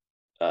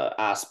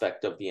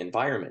aspect of the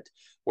environment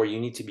where you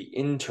need to be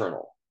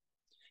internal.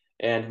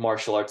 And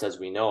martial arts, as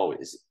we know,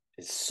 is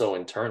so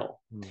internal.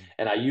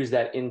 And I use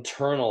that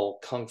internal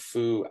kung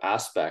fu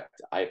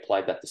aspect. I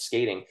applied that to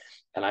skating,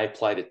 and I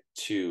applied it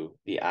to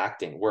the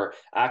acting, where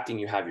acting,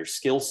 you have your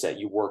skill set,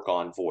 you work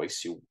on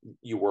voice,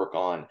 you work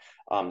on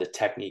the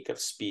technique of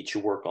speech,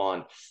 you work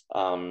on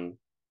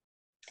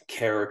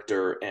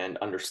character and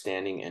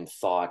understanding and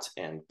thought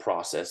and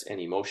process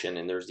and emotion.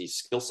 And there's these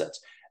skill sets.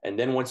 And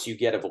then once you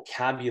get a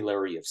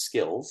vocabulary of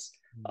skills,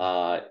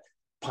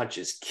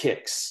 punches,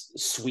 kicks,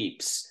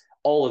 sweeps,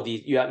 all of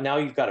these,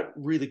 you've got a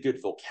really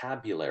good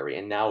vocabulary,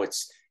 and now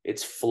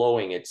it's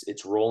flowing,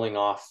 it's rolling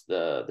off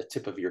the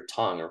tip of your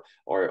tongue,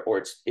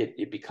 or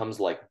it becomes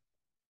like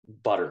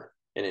butter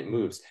and it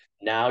moves.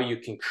 Now you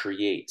can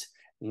create.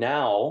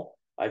 Now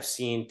I've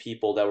seen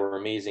people that were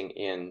amazing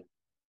in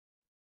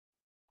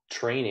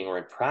training or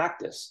in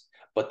practice,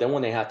 but then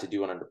when they have to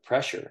do it under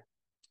pressure,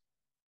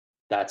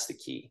 that's the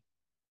key.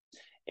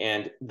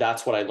 And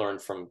that's what I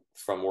learned from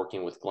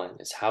working with Glen,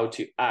 is how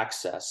to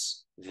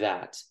access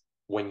that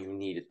when you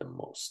need it the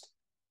most.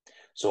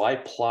 So I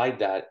applied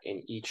that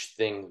in each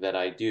thing that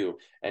I do.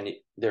 And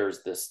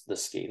there's the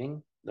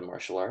skating, the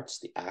martial arts,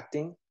 the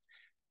acting,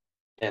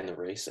 and the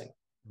racing.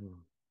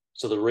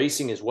 So the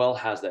racing as well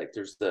has that.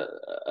 There's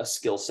a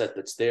skill set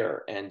that's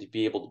there, and to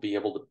be able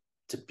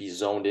to be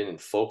zoned in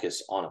and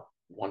focus on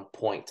one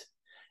point.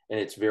 and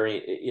it's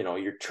very,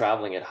 you're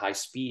traveling at high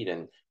speed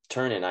and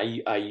turning.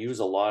 I use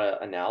a lot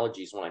of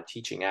analogies when I'm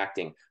teaching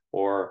acting,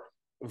 or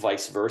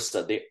vice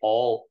versa. They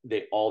all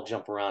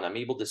jump around. I'm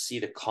able to see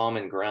the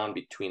common ground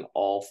between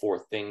all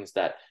four things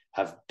that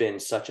have been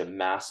such a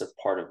massive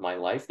part of my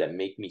life that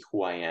make me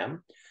who I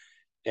am.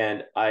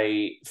 And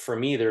for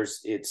me,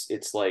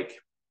 it's like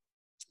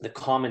the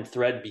common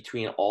thread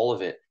between all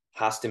of it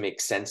has to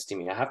make sense to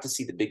me. I have to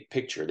see the big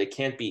picture. They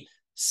can't be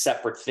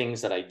separate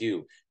things that I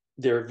do.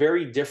 They're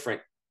very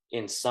different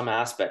in some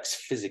aspects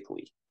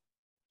physically.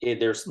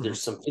 There's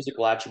some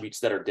physical attributes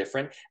that are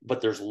different,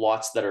 but there's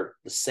lots that are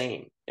the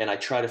same. And I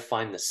try to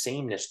find the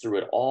sameness through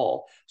it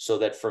all, so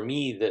that for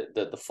me,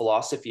 the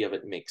philosophy of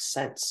it makes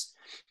sense.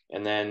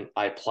 And then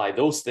I apply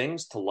those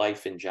things to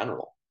life in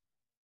general.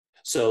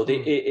 So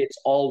it's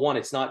all one.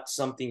 It's not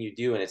something you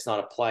do and it's not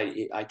applied.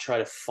 I try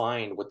to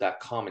find what that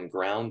common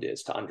ground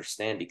is to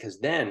understand, because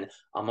then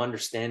I'm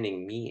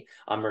understanding me.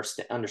 I'm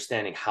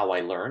understanding how I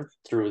learn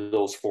through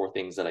those four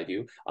things that I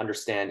do,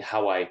 understand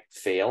how I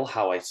fail,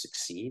 how I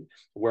succeed,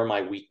 where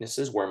my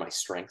weaknesses, where my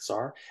strengths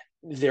are.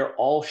 They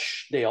all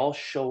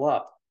show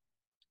up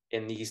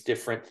in these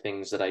different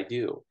things that I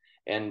do.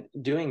 And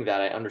doing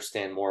that, I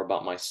understand more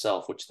about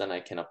myself, which then I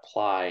can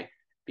apply,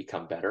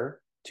 become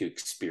better, to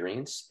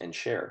experience and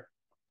share.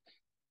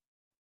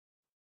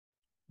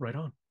 Right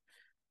on.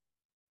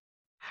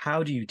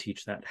 How do you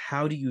teach that?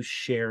 How do you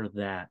share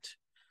that?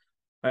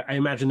 I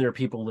imagine there are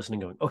people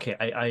listening going, okay,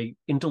 I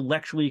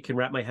intellectually can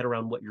wrap my head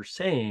around what you're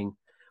saying,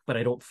 but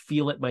I don't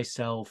feel it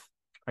myself.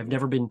 I've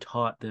never been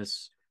taught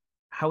this.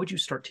 How would you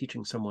start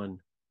teaching someone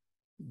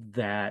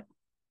that,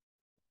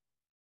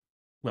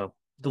 well,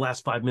 the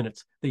last 5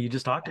 minutes that you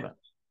just talked about?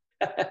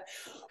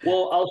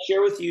 Well, I'll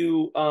share with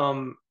you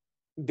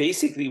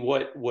basically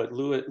what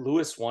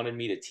Lewis wanted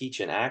me to teach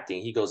in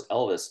acting. He goes,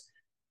 Elvis,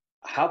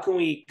 how can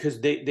we, because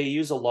they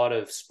use a lot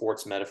of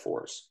sports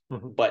metaphors,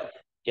 but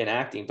in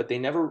acting, but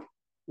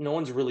no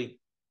one's really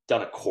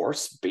done a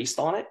course based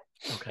on it.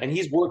 Okay. And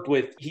he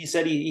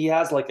said he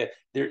has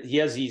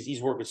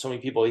he's worked with so many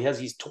people. He has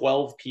these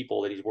 12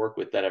 people that he's worked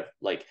with that have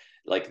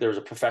like there's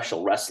a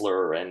professional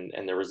wrestler and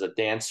there was a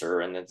dancer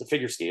and it's a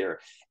figure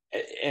skater,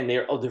 and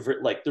they're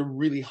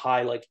really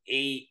high, like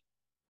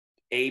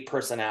a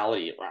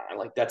personality.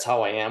 Like, that's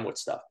how I am with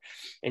stuff.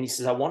 And he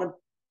says, I want to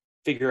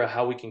figure out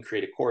how we can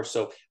create a course.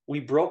 So we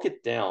broke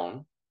it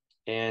down,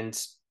 and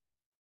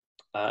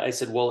I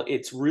said, well,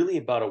 it's really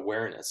about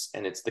awareness,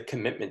 and it's the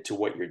commitment to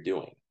what you're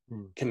doing.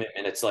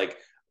 Commitment. It's like,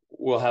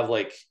 we'll have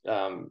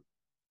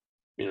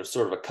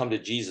sort of a come to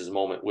Jesus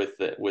moment with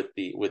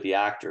the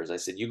actors. I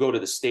said, you go to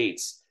the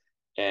States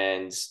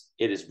and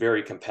it is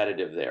very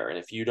competitive there. And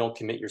if you don't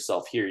commit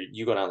yourself here,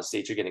 you go down the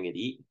States, you're going to get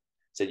eaten.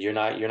 I said, you're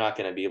not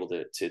going to be able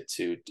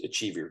to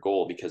achieve your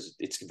goal, because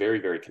it's very,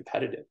 very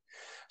competitive.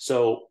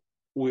 So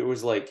it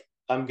was like,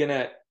 I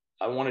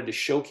wanted to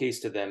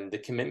showcase to them the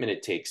commitment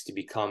it takes to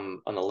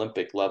become an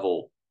Olympic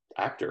level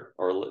actor,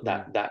 or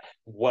that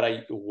what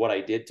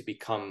I did to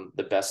become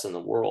the best in the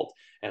world.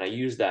 And I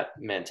used that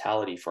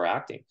mentality for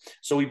acting.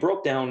 So we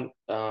broke down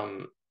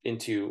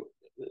into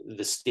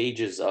the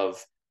stages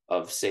of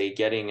say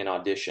getting an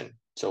audition.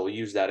 So we'll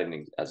use that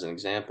as an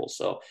example.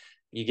 So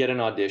you get an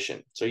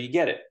audition. So you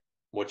get it.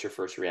 What's your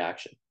first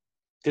reaction?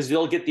 Because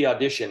they'll get the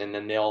audition and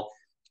then they'll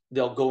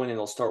go in and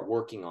they'll start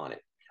working on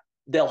it.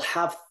 They'll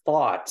have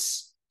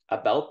thoughts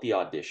about the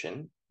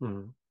audition,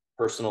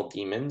 personal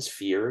demons,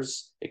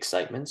 fears,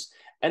 excitements,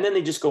 and then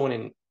they just go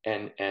in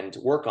and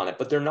work on it.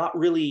 But they're not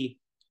really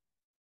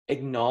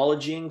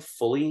acknowledging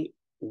fully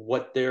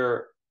what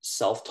their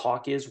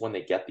self-talk is when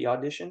they get the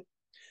audition.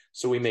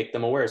 So we make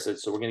them aware. So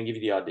we're going to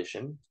give you the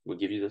audition. We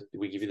give you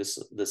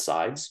the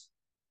sides,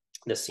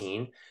 the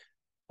scene.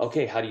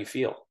 Okay, how do you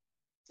feel?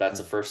 That's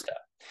the first step.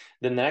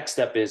 The next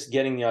step is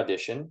getting the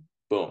audition.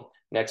 Boom.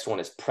 Next one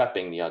is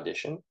prepping the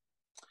audition.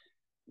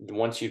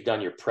 Once you've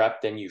done your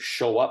prep, then you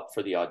show up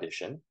for the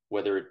audition,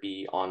 whether it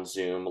be on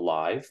Zoom,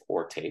 live,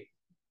 or tape.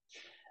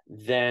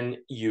 Then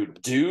you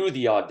do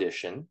the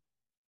audition.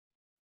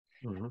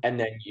 And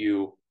then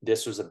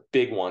this was a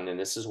big one, and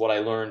this is what I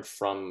learned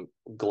from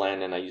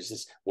Glen, and I use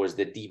this, was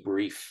the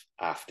debrief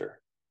after.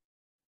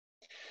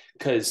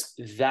 Because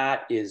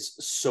that is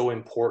so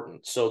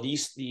important. So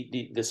these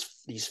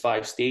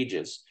 5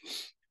 stages,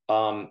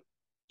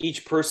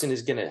 each person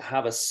is going to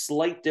have a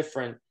slight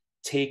different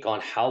take on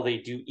how they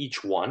do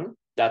each one.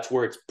 That's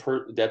where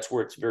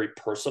it's very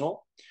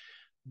personal.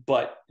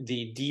 But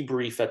the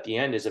debrief at the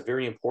end is a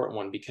very important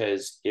one,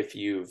 because if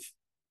you've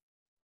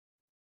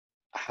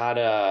had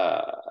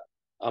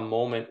a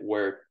moment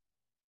where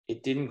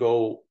it didn't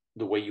go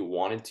the way you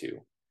wanted to,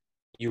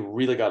 you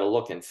really got to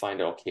look and find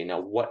out, okay,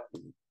 now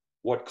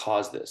what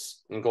caused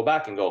this, and go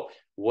back and go,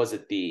 was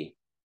it the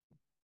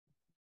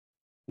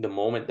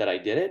moment that I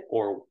did it,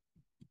 or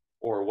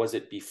was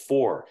it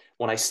before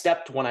when I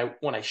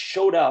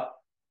showed up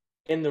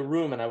in the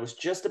room and I was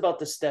just about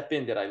to step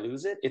in? Did I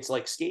lose it? It's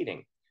like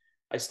skating.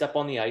 I step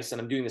on the ice and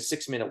I'm doing the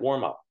 6-minute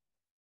warm-up.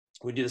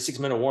 We do the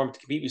 6-minute warm up to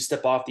compete. We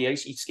step off the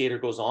ice. Each skater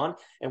goes on.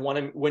 And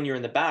when you're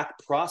in the back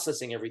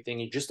processing everything,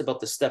 you're just about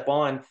to step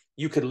on,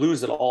 you could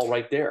lose it all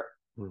right there.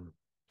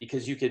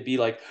 Because you could be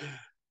like,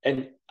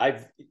 and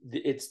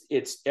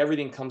it's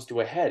everything comes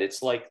to a head.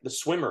 It's like the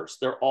swimmers,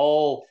 they're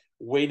all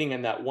waiting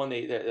in that one.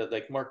 They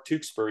like Mark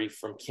Tewksbury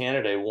from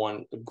Canada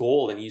won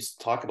gold, and he used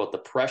to talk about the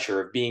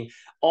pressure of being,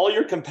 all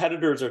your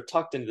competitors are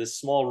tucked into this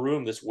small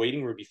room, this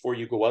waiting room before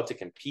you go out to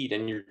compete.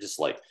 And you're just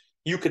like,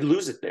 you could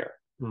lose it there.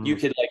 You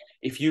could, like,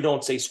 if you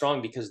don't stay strong,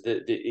 because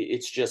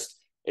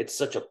it's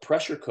such a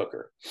pressure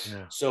cooker.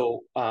 Yeah.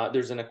 So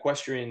there's an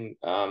equestrian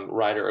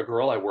rider, a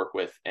girl I work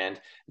with, and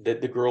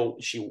the girl,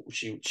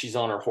 she's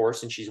on her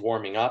horse and she's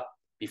warming up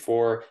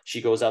before she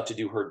goes out to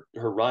do her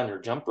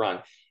jump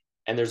run.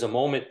 And there's a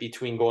moment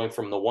between going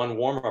from the one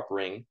warm-up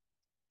ring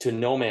to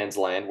no man's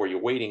land where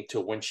you're waiting to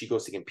when she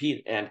goes to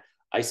compete. And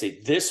I say,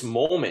 this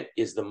moment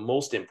is the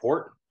most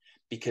important,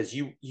 because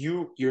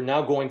you're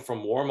now going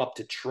from warm-up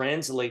to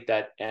translate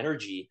that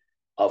energy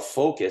of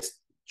focus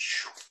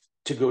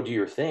to go do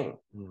your thing.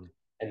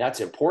 And that's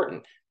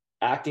important.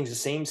 Acting's the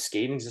same,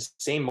 skating's the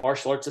same,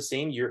 martial arts the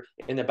same. You're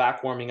in the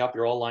back warming up,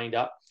 you're all lined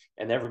up,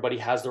 and everybody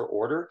has their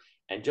order.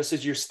 And just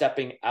as you're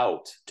stepping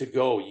out to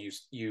go, you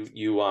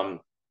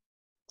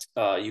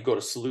go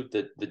to salute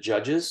the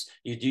judges,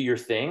 you do your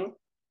thing,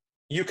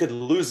 you could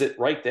lose it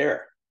right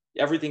there.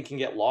 Everything can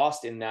get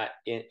lost in that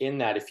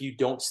if you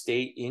don't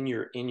stay in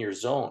your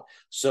zone.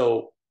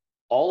 So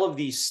all of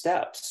these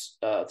steps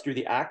through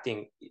the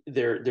acting,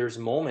 there's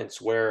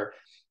moments where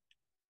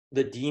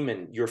the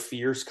demon, your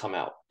fears come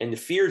out, and the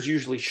fears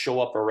usually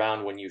show up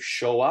around when you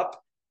show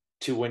up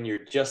to when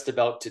you're just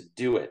about to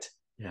do it.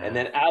 Yeah. And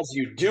then as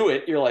you do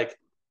it, you're like,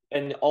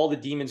 and all the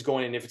demons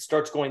going, and if it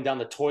starts going down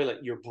the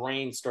toilet, your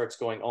brain starts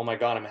going, oh my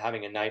God, I'm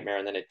having a nightmare.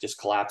 And then it just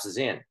collapses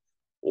in.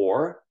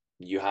 Or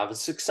you have a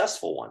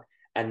successful one.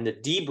 And the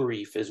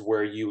debrief is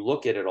where you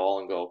look at it all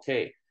and go,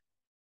 okay,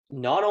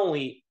 not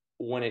only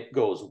when it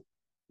goes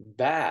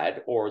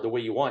bad or the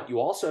way you want,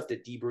 you also have to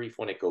debrief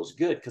when it goes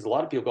good. Because a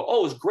lot of people go,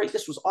 oh, it was great,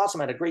 this was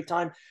awesome, I had a great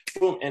time,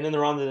 boom, and then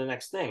they're on to the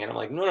next thing. And I'm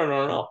like,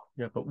 no.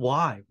 Yeah, but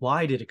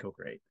why did it go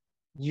great?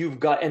 You've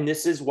got, and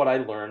this is what I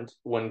learned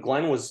when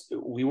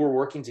we were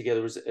working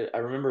together. I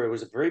remember it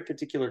was a very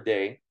particular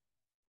day,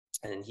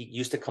 and he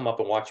used to come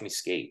up and watch me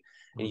skate,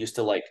 and he used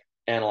to like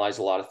analyze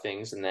a lot of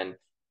things. And then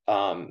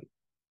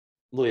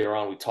later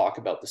on we talk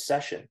about the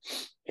session,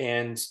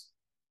 and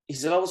he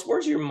said, Elvis,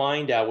 where's your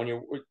mind at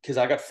when because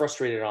I got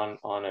frustrated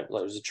on it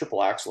was a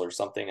triple axel or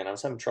something, and I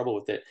was having trouble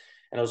with it,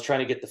 and I was trying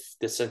to get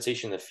the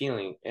sensation, the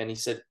feeling. And he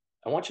said,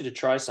 I want you to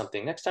try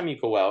something next time you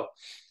go out,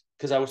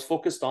 because I was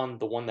focused on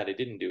the one that I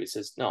didn't do. He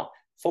says, no,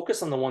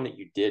 focus on the one that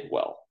you did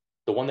well,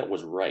 the one that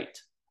was right.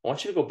 I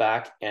want you to go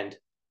back and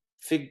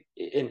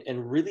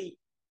really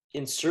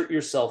insert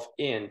yourself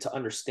in to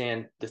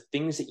understand the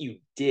things that you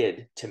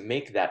did to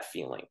make that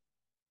feeling.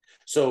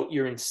 So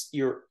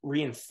you're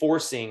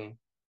reinforcing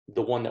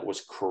the one that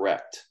was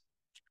correct.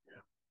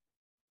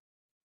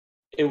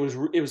 Yeah.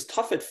 It was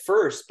tough at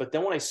first, but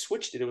then when I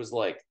switched it, it was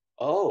like,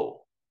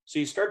 oh, so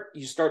you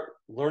start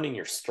learning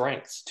your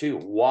strengths too.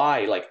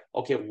 Why? Like,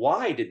 okay,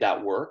 why did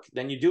that work?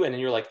 Then you do it, and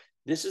you're like,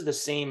 this is the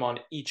same on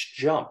each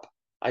jump.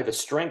 I have a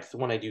strength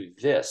when I do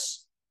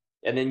this.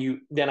 And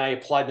then I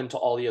apply them to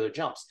all the other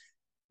jumps.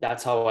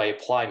 That's how I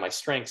apply my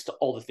strengths to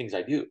all the things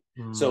I do.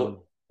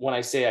 So when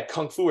I say I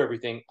kung fu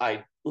everything,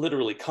 I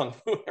literally kung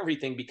fu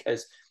everything,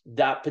 because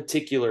that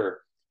particular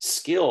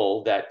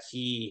skill that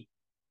he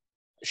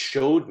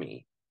showed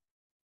me,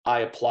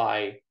 I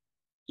apply.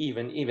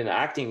 Even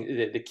acting,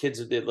 the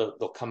kids,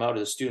 they'll come out of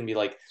the student and be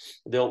like,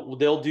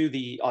 they'll do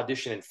the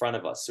audition in front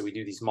of us. So we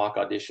do these mock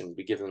auditions.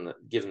 We give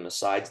them the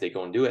sides, they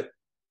go and do it,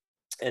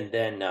 and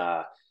then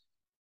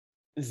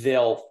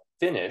they'll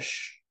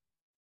finish,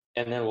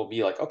 and then we'll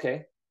be like,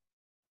 okay,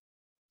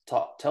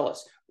 tell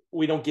us.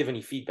 We don't give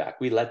any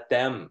feedback. We let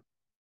them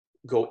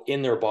go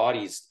in their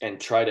bodies and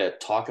try to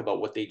talk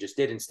about what they just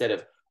did, instead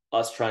of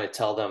us trying to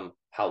tell them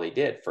how they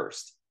did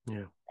first. Yeah.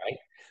 Right.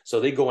 So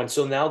they go in.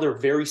 So now they're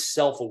very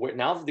self-aware.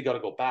 Now they got to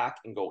go back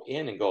and go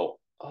in and go,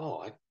 oh,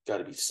 I got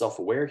to be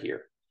self-aware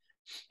here.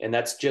 And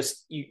that's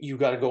just, you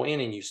got to go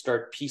in and you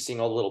start piecing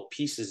all the little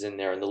pieces in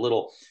there, and the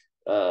little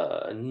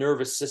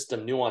nervous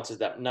system nuances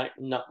that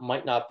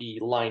might not be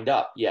lined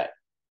up yet.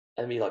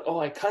 And be like, oh,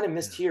 I kind of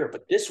missed here,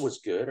 but this was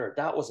good, or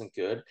that wasn't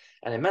good.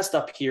 And I messed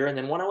up here. And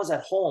then when I was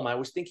at home, I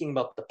was thinking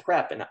about the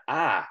prep, and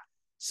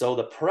so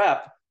the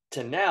prep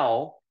to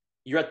now,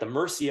 you're at the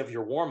mercy of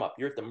your warm-up.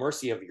 You're at the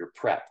mercy of your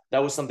prep.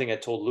 That was something I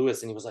told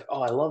Lewis, and he was like,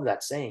 oh, I love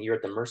that saying. You're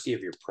at the mercy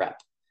of your prep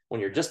when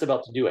you're just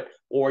about to do it,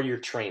 or your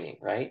training,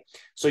 right?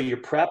 So your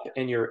prep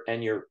and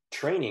your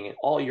training, and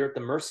all, you're at the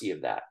mercy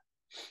of that.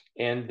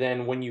 And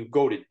then when you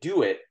go to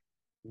do it,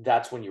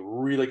 that's when you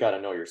really got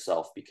to know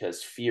yourself,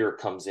 because fear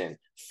comes in,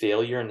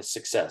 failure and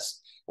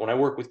success. When I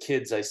work with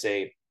kids, I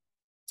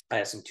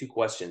ask them two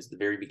questions at the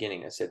very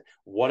beginning. I said,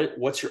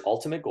 what's your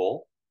ultimate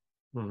goal?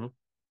 Mm-hmm.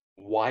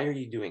 Why are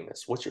you doing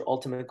this? What's your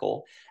ultimate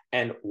goal?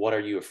 And what are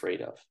you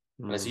afraid of?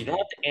 And I said, you don't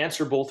have to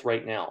answer both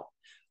right now.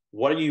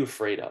 What are you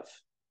afraid of?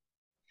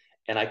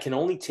 and I can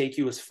only take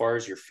you as far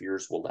as your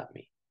fears will let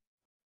me.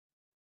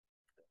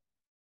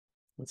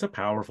 That's a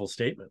powerful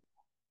statement.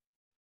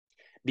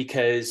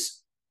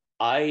 Because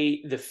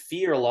the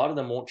fear, a lot of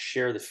them won't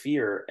share the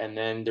fear, and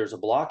then there's a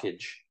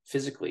blockage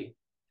physically.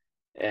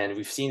 And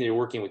we've seen it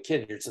working with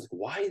kids. It's like,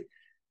 why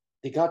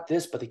they got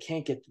this, but they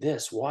can't get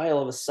this? Why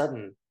all of a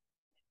sudden?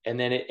 And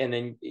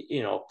then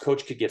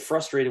coach could get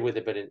frustrated with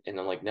it, and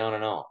I'm like,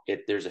 no.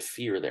 There's a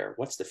fear there.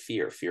 What's the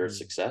fear? Fear of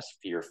success,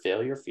 fear of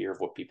failure, fear of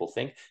what people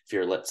think,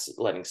 fear of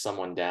letting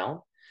someone down.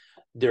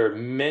 There are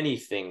many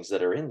things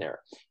that are in there.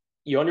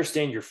 You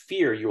understand your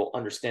fear, you will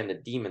understand the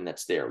demon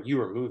that's there. You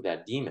remove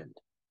that demon,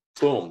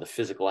 boom, the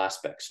physical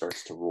aspect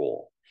starts to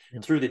roll.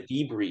 Through the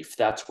debrief,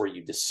 that's where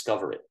you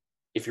discover it.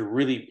 If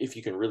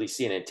you can really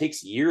see it, and it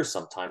takes years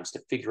sometimes to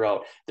figure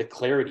out the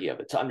clarity of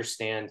it, to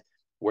understand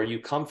where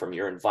you come from,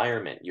 your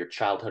environment, your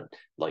childhood,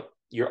 like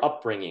your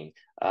upbringing,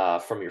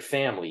 from your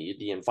family,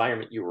 the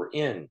environment you were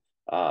in,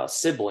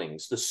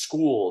 siblings, the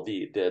school,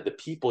 the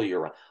people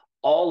you're around.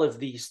 All of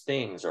these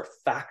things are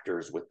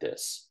factors with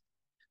this.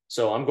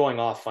 So I'm going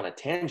off on a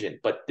tangent,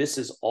 but this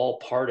is all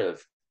part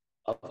of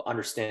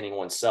understanding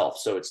oneself.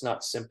 So it's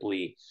not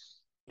simply,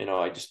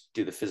 I just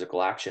do the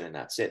physical action and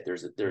that's it.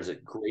 There's a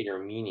greater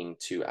meaning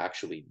to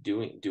actually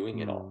doing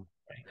it all.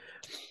 Right?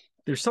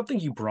 There's something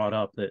you brought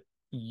up that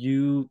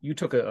you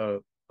took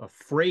a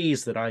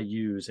phrase that I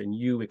use and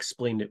you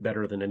explained it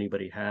better than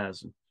anybody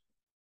has.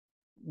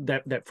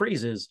 That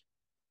phrase is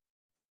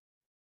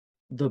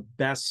the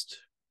best.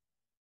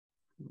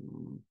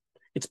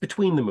 It's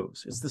between the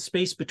moves. It's the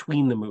space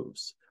between the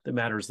moves that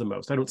matters the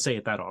most. I don't say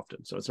it that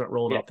often, so it's not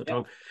rolling off the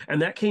tongue.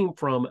 And that came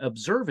from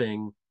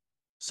observing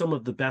some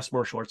of the best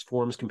martial arts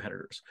forms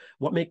competitors.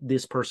 What make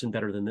this person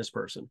better than this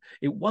person?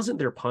 It wasn't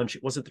their punch,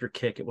 it wasn't their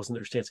kick, it wasn't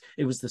their stance.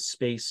 It was the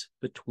space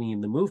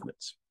between the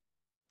movements.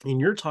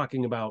 And you're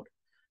talking about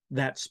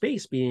that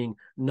space being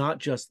not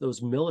just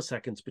those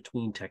milliseconds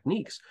between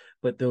techniques,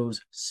 but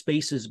those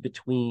spaces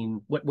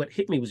between. What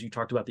hit me was you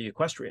talked about the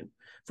equestrian,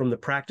 from the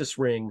practice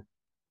ring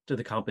to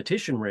the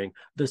competition ring,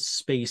 the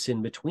space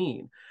in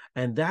between.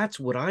 And that's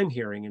what I'm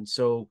hearing. And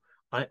so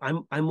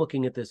I'm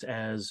looking at this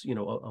as,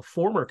 a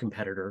former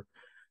competitor,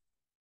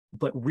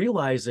 but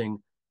realizing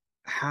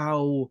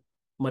how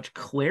much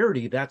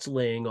clarity that's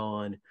laying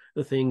on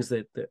the things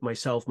that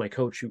myself, my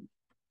coach, who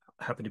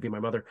happened to be my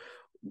mother,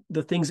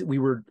 the things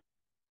that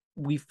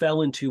we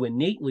fell into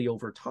innately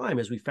over time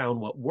as we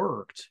found what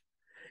worked.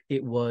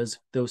 It was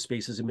those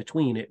spaces in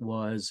between. It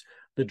was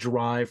the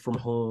drive from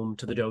home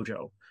to the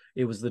dojo.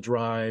 It was the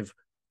drive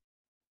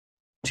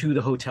to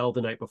the hotel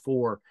the night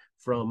before,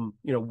 from,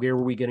 where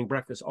were we getting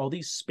breakfast? All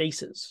these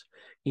spaces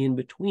in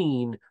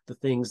between the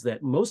things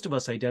that most of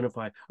us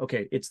identify.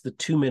 Okay, it's the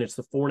 2 minutes,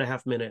 the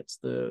 4.5 minutes,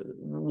 the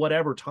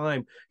whatever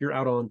time you're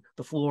out on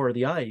the floor or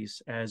the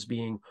ice as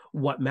being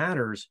what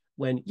matters,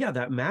 when, yeah,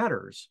 that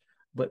matters.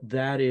 But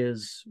that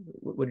is,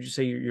 what did you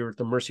say? You're at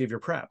the mercy of your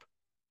prep.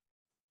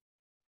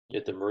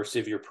 At the mercy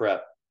of your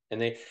prep.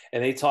 And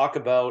they talk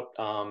about,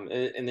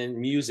 and then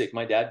music,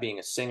 my dad being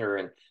a singer,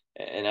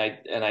 and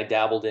I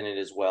dabbled in it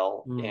as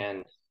well.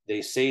 And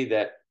they say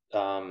that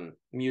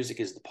music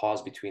is the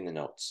pause between the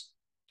notes.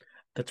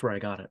 That's where I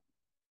got it.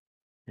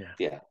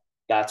 Yeah.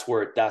 That's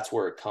where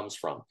it comes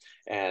from.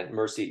 And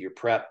mercy at your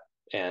prep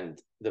and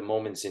the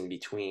moments in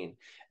between.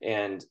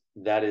 And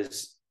that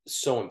is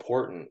so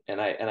important. And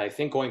I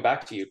think, going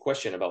back to your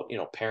question about,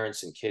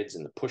 parents and kids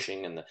and the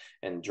pushing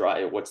and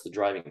drive, what's the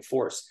driving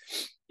force,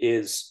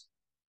 is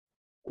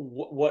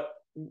what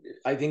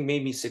I think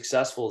made me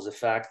successful is the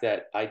fact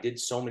that I did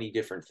so many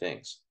different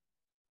things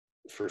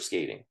for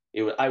skating.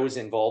 I was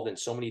involved in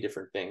so many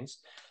different things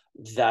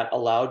that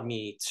allowed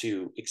me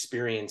to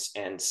experience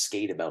and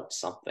skate about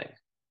something.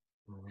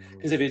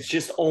 Because if it's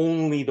just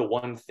only the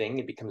one thing,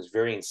 it becomes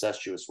very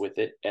incestuous with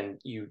it,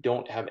 and you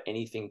don't have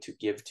anything to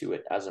give to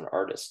it as an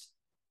artist.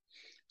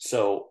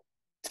 So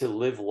to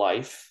live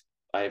life,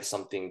 I have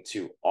something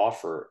to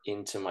offer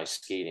into my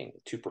skating,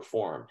 to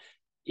perform,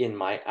 in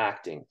my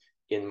acting,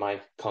 in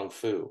my kung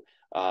fu,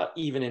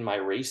 even in my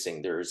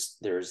racing. There's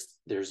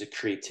a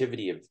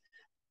creativity of,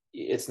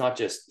 it's not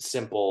just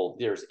simple.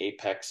 There's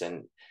apex,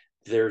 and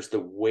there's the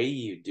way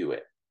you do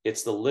it.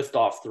 It's the lift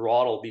off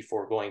throttle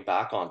before going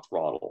back on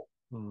throttle.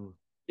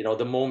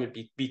 The moment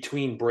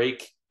between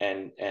brake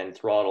and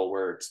throttle,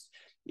 where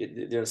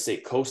they don't say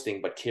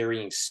coasting, but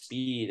carrying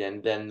speed,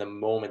 and then the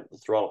moment the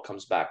throttle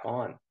comes back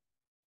on.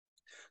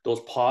 Those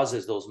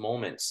pauses, those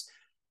moments.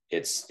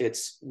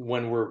 It's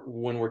when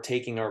we're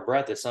taking our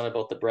breath. It's not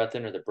about the breath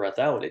in or the breath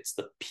out. It's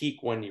the peak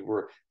when you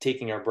were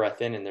taking our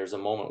breath in, and there's a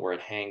moment where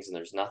it hangs and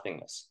there's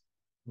nothingness.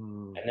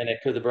 And then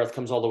the breath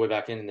comes all the way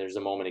back in, and there's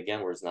a moment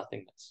again where it's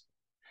nothingness.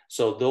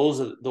 So those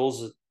are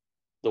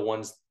the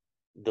ones,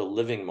 the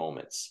living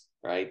moments,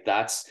 right?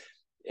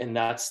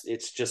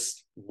 It's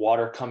just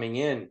water coming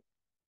in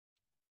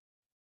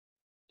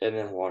and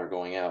then water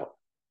going out.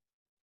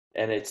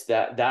 And it's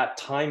that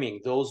timing,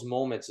 those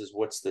moments is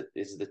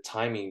the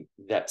timing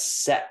that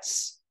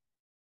sets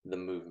the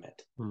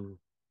movement.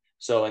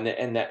 So, and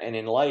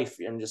in life,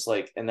 I'm just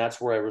like, and that's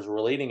where I was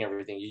relating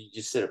everything. You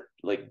just said it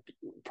like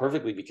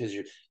perfectly, because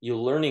you're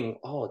learning,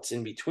 oh, it's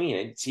in between,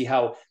 and see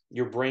how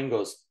your brain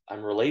goes,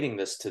 I'm relating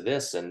this to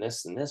this and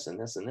this and this and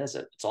this and this.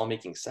 It's all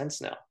making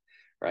sense now.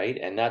 Right.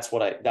 And that's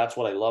what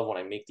I love when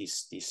I make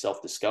these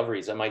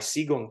self-discoveries. And my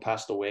Seagoing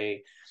passed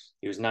away.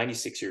 He was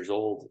 96 years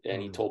old, and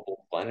he told both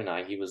Glenn and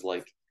I, he was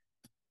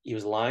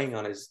lying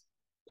on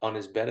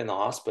his bed in the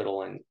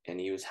hospital, and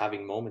he was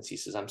having moments. He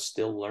says, I'm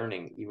still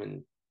learning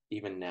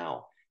even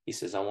now. He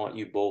says, I want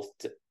you both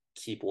to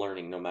keep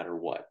learning no matter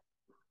what.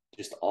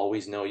 Just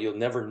always know you'll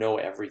never know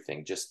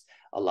everything. Just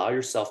allow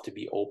yourself to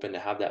be open, to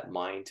have that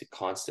mind to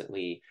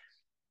constantly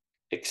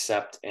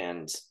accept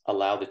and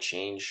allow the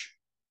change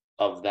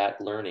of that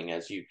learning.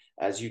 As you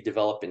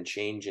develop and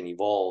change and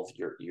evolve,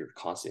 you're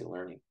constantly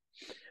learning.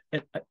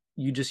 And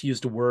you just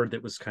used a word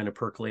that was kind of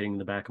percolating in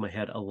the back of my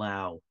head,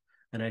 allow.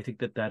 And I think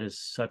that is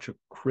such a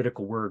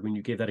critical word. When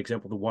you gave that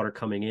example, the water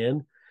coming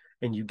in,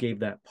 and you gave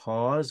that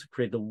pause,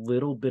 created a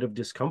little bit of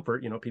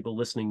discomfort. People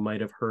listening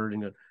might have heard,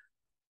 and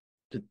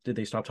did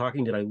they stop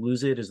talking? Did I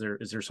lose it? Is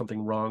there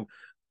something wrong?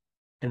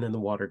 And then the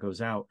water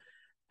goes out.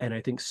 And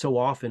I think so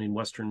often in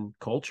Western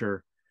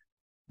culture,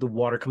 the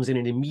water comes in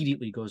and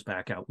immediately goes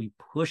back out. We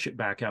push it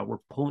back out.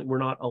 We're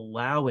not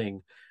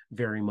allowing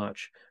very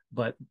much.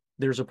 But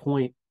there's a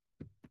point,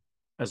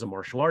 as a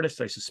martial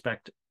artist, I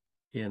suspect,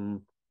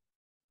 in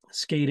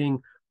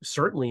skating,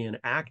 certainly in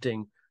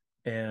acting,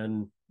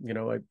 and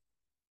I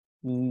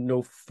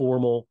no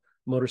formal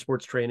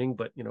motorsports training,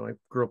 but I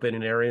grew up in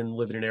an area and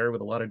live in an area with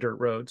a lot of dirt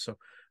roads. So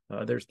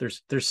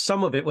there's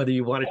some of it, whether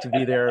you want it to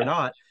be there or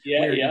not,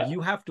 where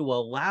you have to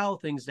allow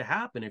things to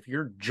happen. If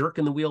you're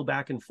jerking the wheel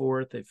back and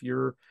forth, if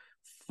you're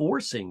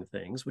forcing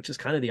things, which is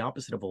kind of the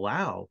opposite of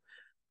allow,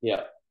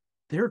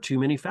 there are too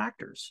many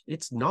factors.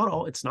 It's not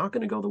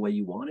going to go the way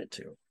you want it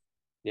to.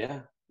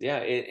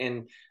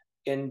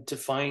 And to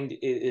find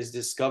is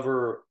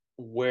discover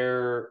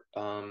where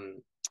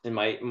in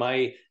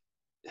my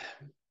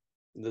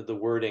the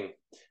wording,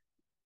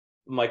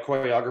 my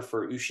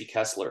choreographer Ushi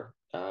Kessler,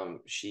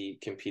 she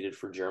competed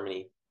for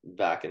Germany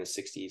back in the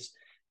 60s,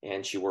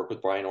 and she worked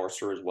with Brian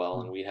Orser as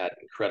well, and we had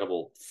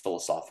incredible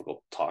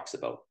philosophical talks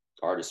about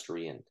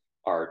artistry and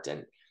art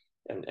and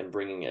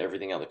bringing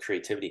everything out, the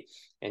creativity.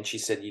 And she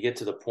said, you get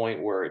to the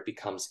point where it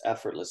becomes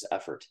effortless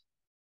effort.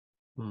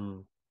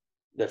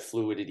 That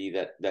fluidity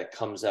that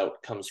comes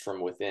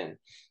from within,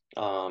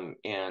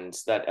 and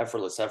that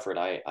effortless effort,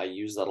 I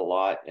use that a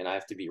lot, and I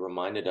have to be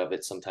reminded of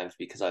it sometimes,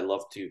 because I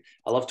love to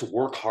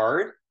work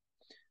hard.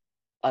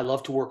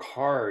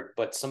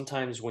 But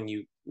sometimes when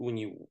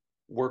you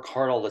work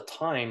hard all the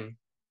time,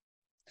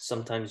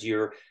 sometimes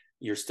you're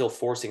still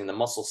forcing, and the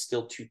muscle's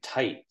still too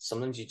tight.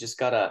 Sometimes you just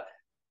gotta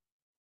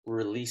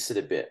release it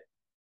a bit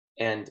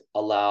and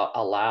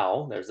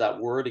allow. There's that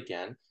word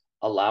again,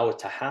 allow it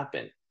to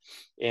happen.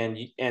 And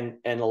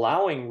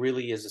allowing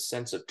really is a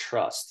sense of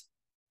trust.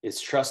 It's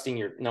trusting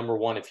your, number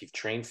one, if you've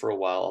trained for a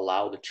while,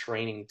 allow the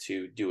training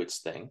to do its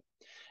thing.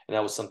 And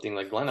that was something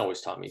like Glenn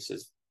always taught me. He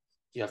says,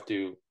 you have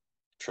to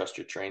trust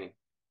your training.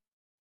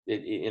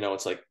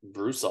 It's like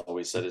Bruce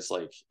always said, it's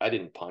like, I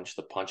didn't punch,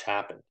 the punch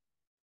happened.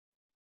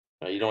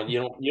 You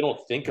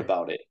don't think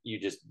about it, you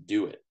just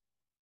do it,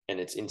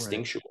 and it's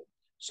instinctual. Right.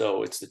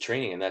 So it's the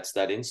training, and that's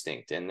that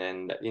instinct. And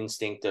then that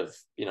instinct of,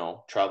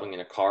 traveling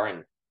in a car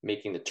and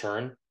making the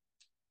turn,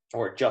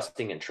 or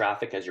adjusting in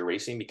traffic as you're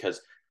racing,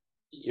 because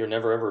you're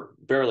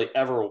barely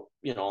ever,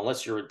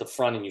 unless you're at the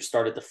front and you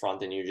start at the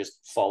front and you're just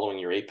following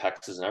your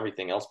apexes and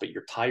everything else, but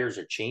your tires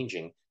are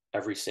changing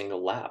every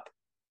single lap.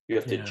 You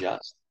have to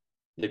adjust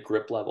the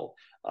grip level.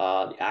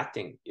 The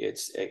acting,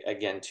 it's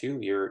again too,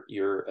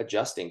 you're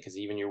adjusting, because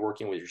even you're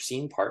working with your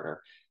scene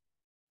partner,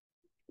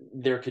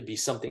 there could be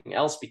something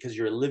else, because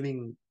you're a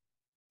living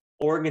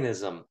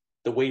organism.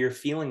 The way you're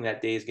feeling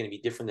that day is going to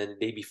be different than the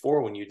day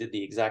before when you did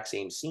the exact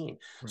same scene.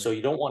 Right. So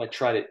you don't want to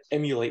try to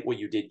emulate what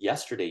you did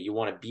yesterday. You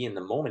want to be in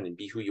the moment and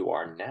be who you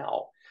are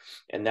now.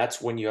 And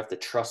that's when you have to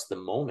trust the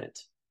moment.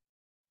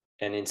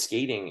 And in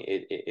skating,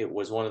 it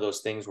was one of those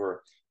things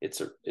where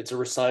it's a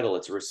recital.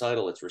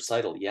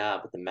 Yeah,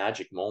 but the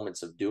magic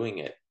moments of doing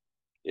it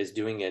is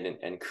doing it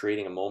and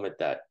creating a moment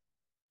that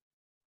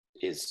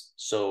is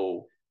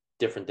so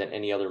different than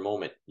any other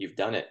moment you've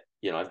done it.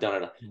 I've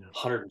done it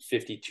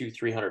 150 to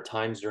 300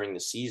 times during the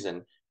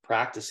season,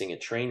 practicing it,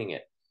 training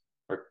it,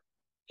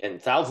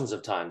 and thousands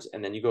of times.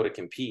 And then you go to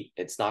compete.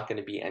 It's not going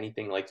to be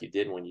anything like you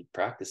did when you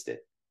practiced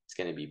it. It's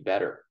going to be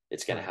better.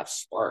 It's going to have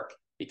spark,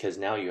 because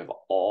now you have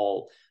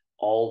all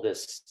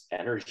this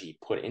energy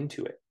put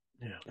into it.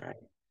 Yeah. All right.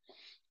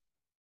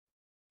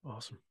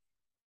 Awesome.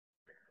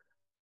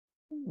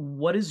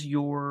 What does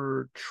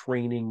your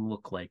training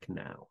look like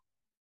now?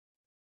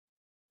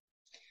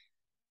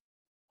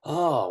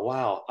 Oh,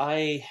 wow.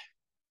 I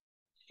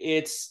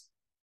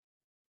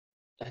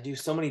do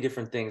so many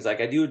different things. Like,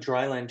 I do a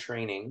dryland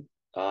training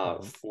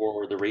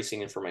for the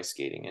racing and for my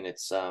skating, and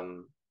it's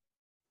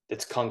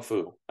kung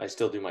fu. I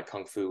still do my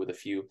kung fu with a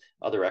few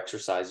other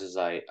exercises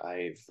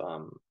I've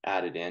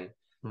added in.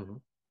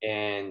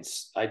 and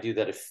I do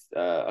that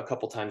a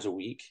couple times a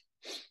week.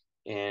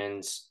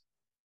 And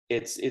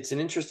it's an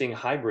interesting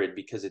hybrid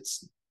because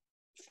it's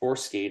for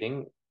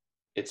skating,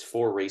 it's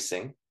for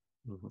racing.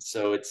 Mm-hmm.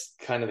 So it's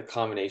kind of the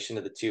combination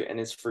of the two. And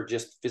it's for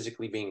just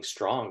physically being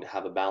strong, to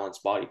have a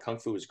balanced body. Kung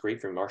Fu is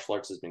great for me. Martial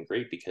arts has been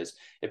great because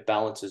it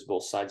balances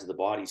both sides of the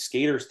body.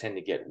 Skaters tend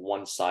to get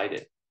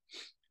one-sided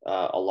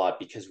a lot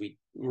because we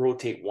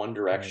rotate one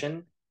direction.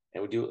 Right.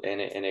 And we do, and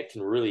it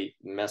can really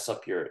mess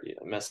up your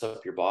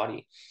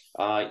body.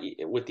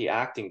 With the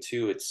acting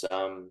too, it's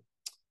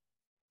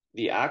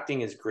the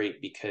acting is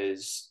great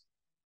because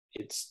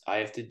I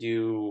have to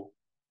do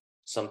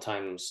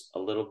sometimes a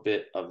little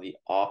bit of the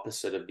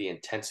opposite of the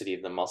intensity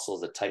of the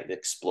muscles, the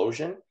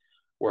explosion,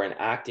 where in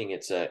acting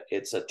it's a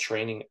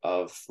training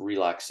of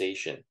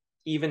relaxation.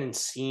 Even in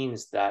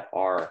scenes that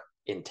are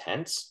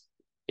intense,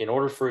 in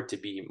order for it to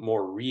be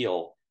more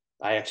real,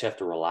 I actually have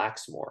to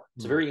relax more.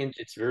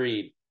 It's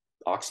very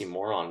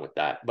oxymoron with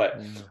that,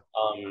 but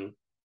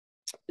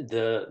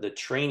the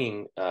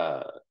training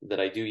that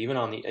I do, even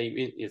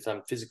if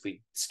I'm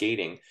physically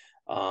skating,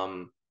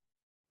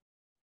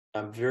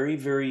 I'm very,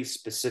 very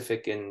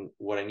specific in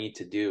what I need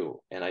to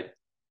do, and I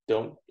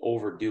don't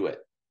overdo it.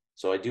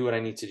 So I do what I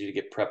need to do to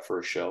get prepped for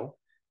a show.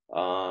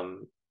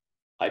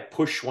 I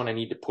push when I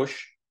need to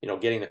push,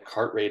 getting the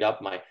cart rate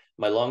up. My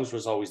lungs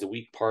was always the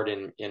weak part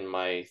in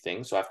my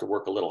thing. So I have to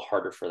work a little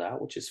harder for that,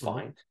 which is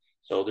fine. Mm-hmm.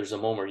 So there's a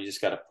moment where you just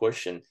got to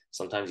push, and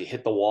sometimes you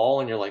hit the wall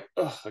and you're like,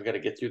 oh, I got to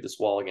get through this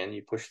wall again.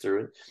 You push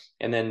through it.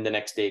 And then the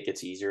next day it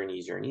gets easier and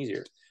easier and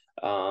easier.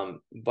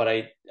 But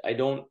I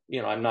don't,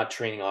 I'm not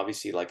training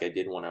obviously like I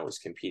did when I was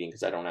competing,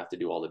 because I don't have to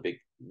do all the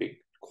big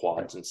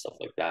quads and stuff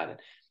like that,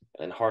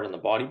 and hard on the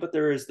body. But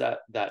there is that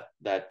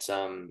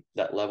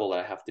level that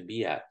I have to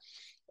be at.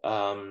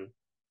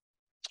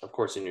 Of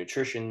course, the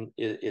nutrition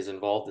is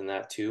involved in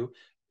that too.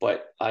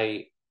 But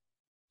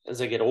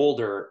as I get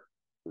older,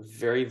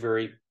 very,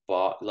 very,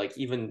 like,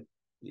 even,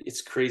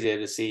 it's crazy I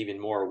have to say even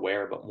more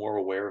aware, but more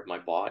aware of my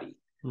body.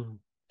 Mm-hmm.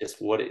 It's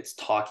what it's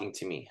talking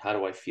to me. How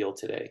do I feel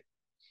today?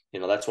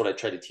 That's what I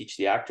tried to teach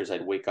the actors.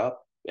 I'd wake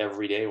up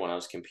every day when I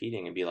was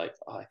competing and be like,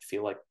 oh, I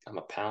feel like I'm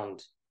a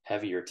pound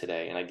heavier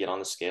today. And I'd get on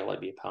the scale, I'd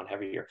be a pound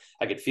heavier.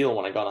 I could feel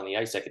when I got on the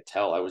ice, I could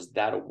tell I was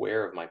that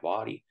aware of my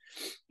body.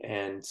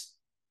 And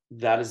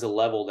that is the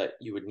level that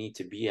you would need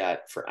to be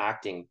at for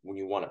acting. When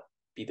you want to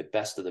be the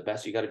best of the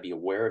best, you got to be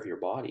aware of your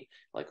body.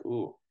 Like,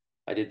 ooh,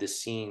 I did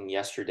this scene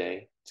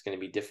yesterday. It's going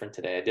to be different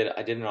today.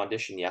 I did an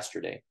audition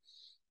yesterday,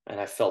 and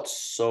I felt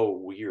so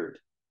weird.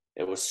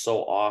 It was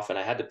so off, and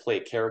I had to play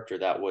a character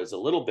that was a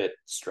little bit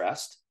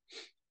stressed,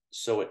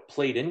 so it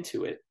played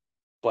into it.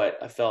 But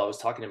I was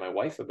talking to my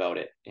wife about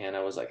it, and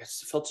I was like, I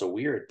felt so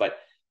weird. But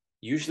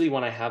usually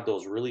when I have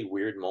those really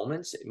weird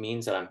moments, it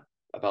means that I'm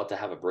about to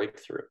have a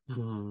breakthrough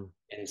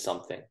in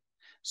something.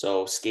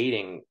 So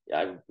skating,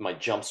 my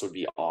jumps would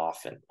be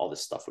off, and all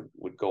this stuff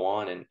would go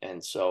on,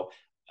 and so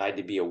I had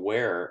to be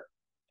aware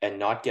and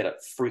not get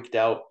freaked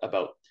out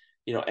about,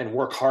 and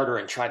work harder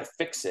and try to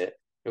fix it.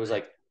 It was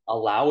like,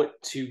 allow it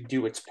to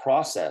do its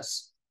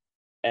process,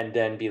 and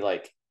then be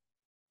like,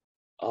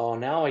 oh,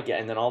 now I get,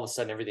 and then all of a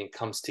sudden everything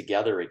comes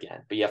together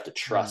again. But you have to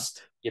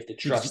trust. You have to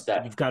trust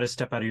that you've got to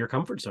step out of your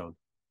comfort zone.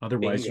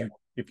 Otherwise,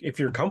 if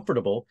you're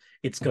comfortable,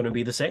 it's going to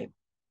be the same.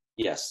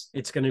 Yes.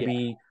 It's going to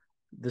be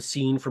the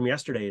scene from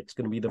yesterday. It's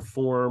going to be the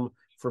form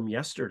from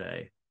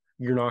yesterday.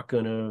 You're not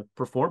going to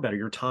perform better.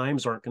 Your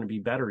times aren't going to be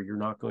better. You're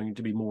not going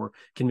to be more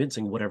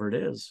convincing, whatever it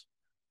is.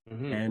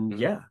 Mm-hmm.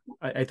 And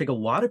I think a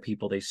lot of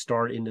people, they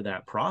start into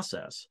that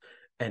process,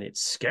 and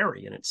it's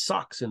scary and it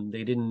sucks, and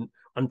they didn't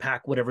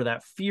unpack whatever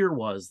that fear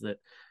was that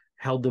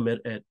held them at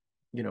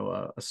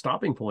a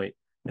stopping point,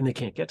 and they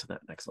can't get to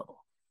that next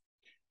level.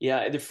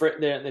 Yeah, they're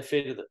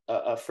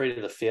afraid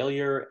of the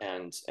failure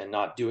and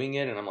not doing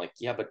it. And I'm like,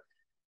 yeah, but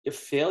if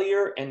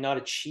failure and not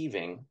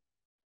achieving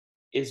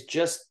is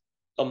just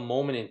a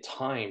moment in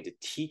time to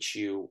teach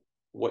you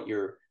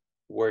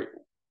where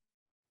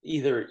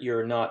either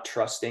you're not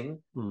trusting,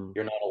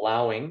 you're not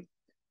allowing.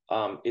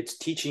 It's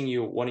teaching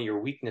you one of your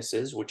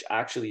weaknesses, which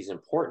actually is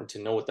important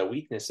to know what the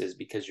weakness is,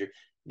 because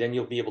then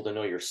you'll be able to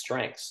know your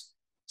strengths.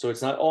 So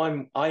it's not,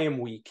 oh, I am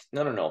weak.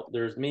 No.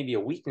 There's maybe a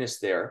weakness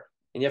there,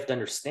 and you have to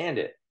understand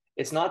it.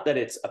 It's not that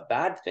it's a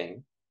bad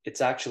thing. It's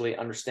actually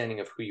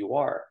understanding of who you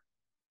are,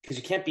 because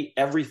you can't be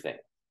everything.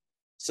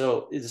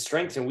 So the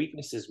strengths and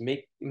weaknesses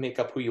make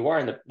up who you are,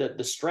 and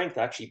the strength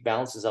actually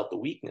balances out the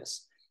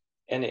weakness.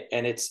 And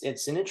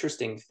it's an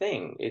interesting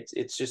thing.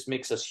 It just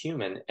makes us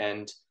human,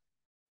 and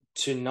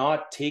to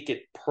not take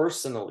it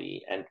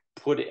personally and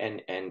put it,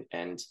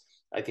 and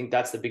I think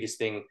that's the biggest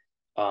thing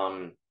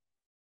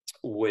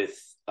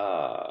with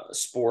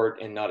sport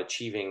and not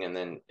achieving, and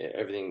then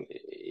everything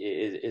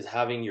is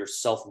having your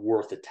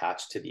self-worth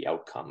attached to the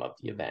outcome of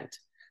the event.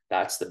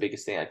 That's the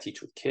biggest thing I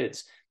teach with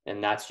kids,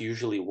 and that's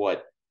usually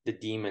what the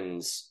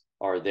demons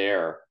are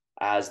there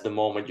as the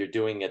moment you're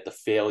doing it, the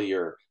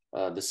failure,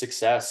 the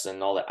success,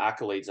 and all the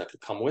accolades that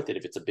could come with it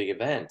if it's a big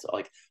event.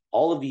 Like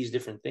all of these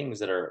different things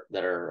that are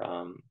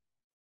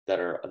that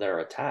are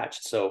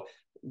attached. So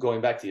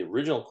going back to the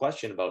original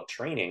question about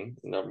training,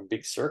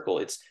 big circle,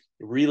 it's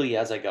really,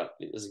 as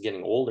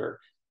getting older,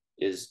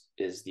 is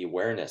the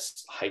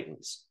awareness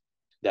heightens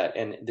that,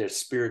 and there's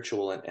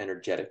spiritual and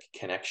energetic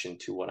connection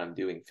to what I'm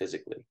doing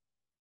physically,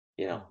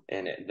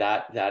 and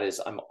that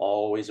is, I'm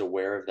always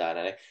aware of that.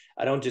 And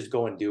I don't just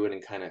go and do it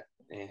and kind of,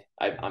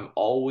 I'm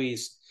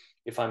always,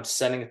 if I'm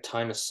setting a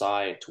time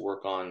aside to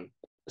work on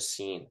a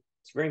scene,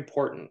 it's very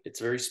important.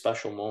 It's a very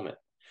special moment.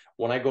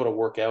 When I go to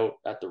work out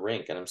at the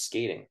rink and I'm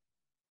skating,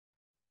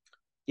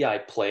 yeah, I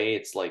play.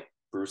 It's like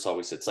Bruce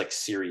always said, it's like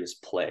serious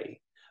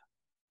play.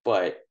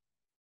 But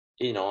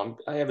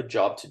I have a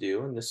job to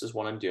do, and this is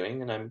what I'm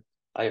doing, and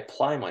I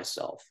apply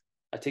myself.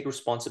 I take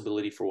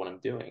responsibility for what I'm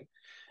doing,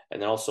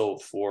 and then also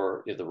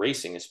for the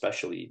racing,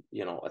 especially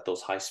at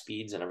those high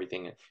speeds and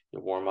everything.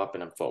 You warm up,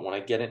 and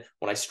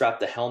when I strap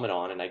the helmet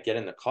on and I get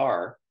in the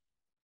car,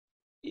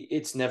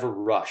 it's never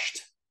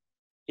rushed.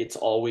 It's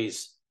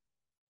always,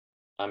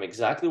 I'm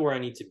exactly where I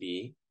need to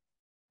be.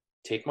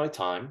 Take my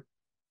time,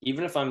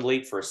 even if I'm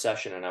late for a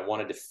session and I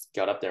wanted to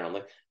get up there. And I'm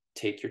like,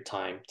 take your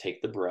time,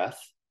 take the breath.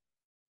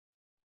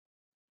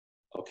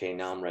 Okay,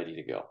 now I'm ready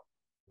to go.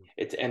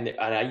 And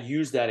I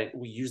use that.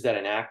 We use that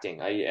in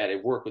acting. I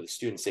work with the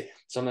students.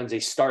 Sometimes they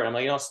start. I'm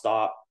like,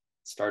 stop,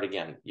 start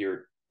again.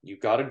 You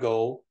got to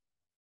go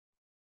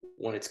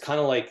when it's kind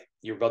of like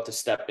you're about to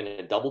step in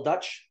a double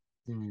dutch,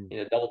 in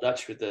a double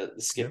dutch with the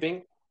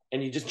skipping,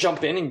 and you just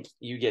jump in and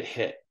you get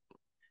hit.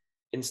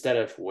 Instead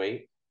of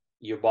wait,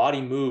 your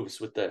body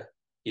moves with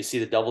you see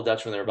the double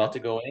dutch when they're about to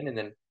go in, and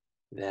then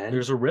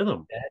there's a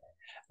rhythm.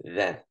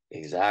 Then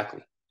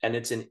exactly, and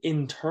it's an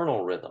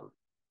internal rhythm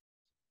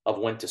of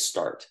when to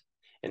start.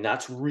 And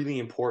that's really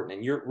important.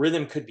 And your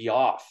rhythm could be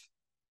off,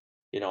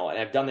 and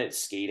I've done it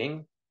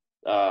skating,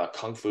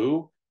 kung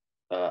fu,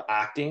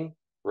 acting,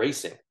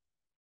 racing.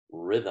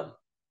 Rhythm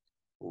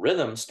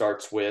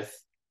starts with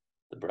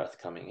the breath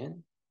coming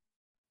in,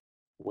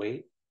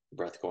 wait,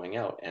 breath going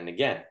out. And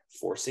again,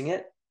 forcing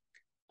it,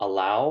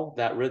 allow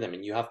that rhythm.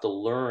 And you have to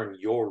learn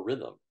your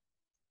rhythm,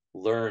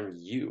 learn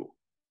you.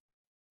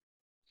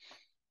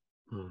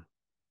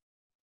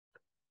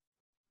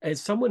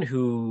 As someone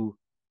who,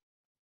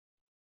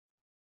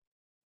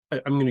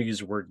 I'm going to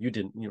use a word you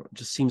didn't,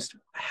 just seems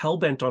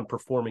hell-bent on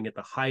performing at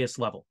the highest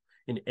level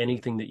in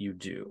anything that you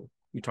do.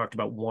 You talked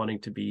about wanting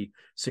to be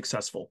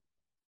successful.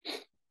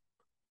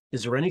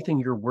 Is there anything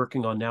you're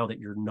working on now that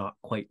you're not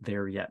quite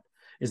there yet?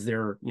 Is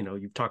there,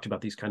 you've talked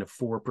about these kind of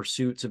 4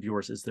 pursuits of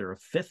yours. Is there a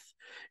 5th?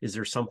 Is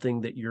there something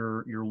that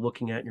you're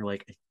looking at and you're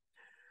like,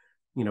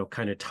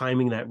 kind of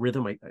timing that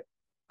rhythm?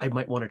 I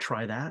might want to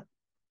try that.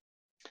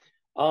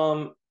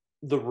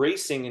 The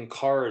racing in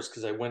cars,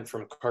 because I went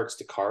from karts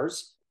to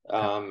cars.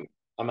 Okay.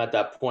 I'm at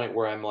that point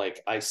where I'm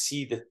like, I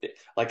see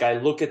like I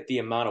look at the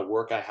amount of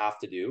work I have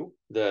to do,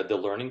 the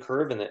learning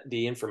curve, and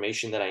the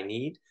information that I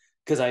need,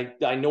 because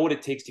I know what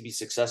it takes to be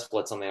successful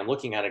at something. I'm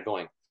looking at it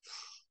going,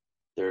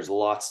 there's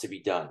lots to be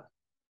done.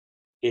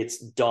 It's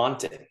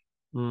daunting.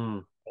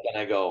 And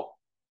I go,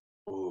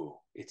 ooh,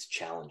 it's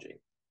challenging,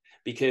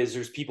 because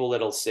there's people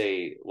that'll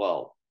say,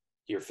 well,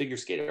 you're a figure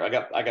skater. I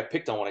got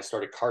picked on when I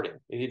started karting.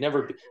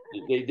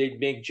 They'd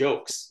make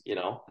jokes,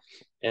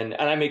 and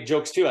I make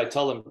jokes too. I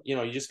tell them,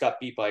 you just got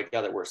beat by a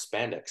guy that wears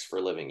spandex for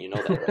a living. You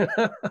know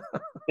that,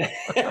 right?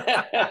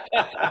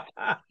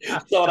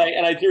 So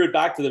I threw it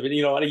back to them, and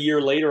and a year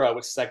later I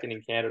was second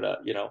in Canada,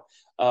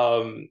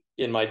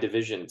 in my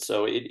division.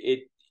 So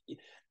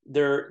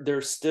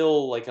they're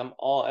still like, I'm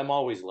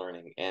always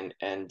learning, and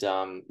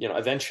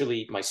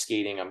eventually my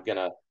skating,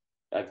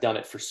 I've done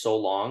it for so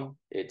long.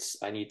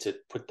 I need to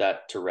put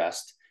that to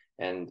rest.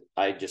 And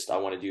I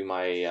want to do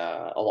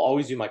I'll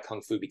always do my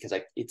kung fu, because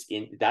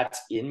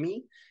that's in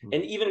me.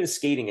 And even in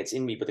skating, it's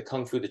in me, but the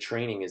kung fu, the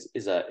training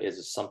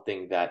is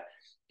something that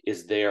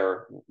is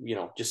there,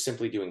 just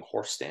simply doing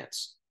horse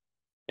stance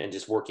and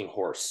just working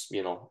horse,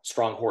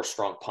 strong horse,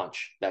 strong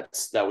punch.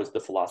 That was the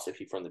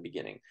philosophy from the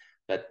beginning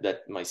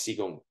that my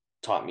Qigong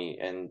taught me.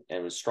 And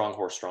it was strong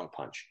horse, strong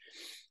punch.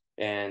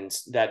 And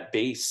that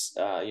base,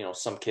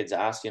 some kids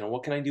ask,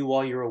 what can I do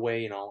while you're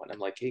away? And I'm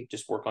like, hey,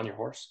 just work on your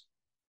horse.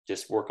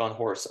 Just work on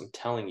horse. I'm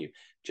telling you,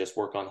 just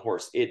work on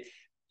horse.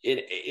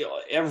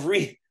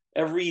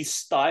 Every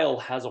style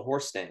has a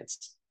horse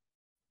stance,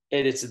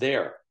 and it's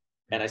there.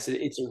 And I said,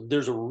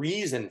 there's a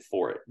reason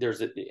for it.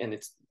 And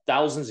it's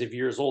thousands of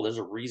years old. There's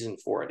a reason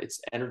for it.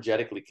 It's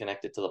energetically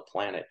connected to the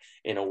planet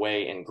in a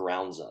way, and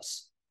grounds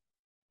us.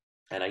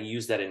 And I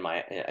use that in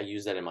my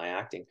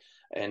acting.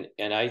 And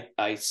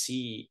I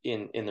see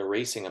in the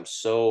racing, I'm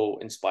so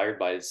inspired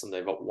by it, something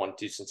I've wanted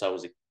to since I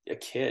was a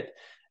kid.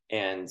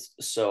 And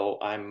so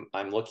I'm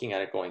looking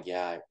at it going,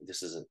 yeah,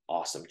 this is an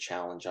awesome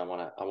challenge. I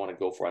want to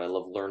go for it. I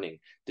love learning,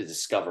 to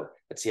discover.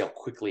 Let's see how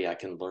quickly I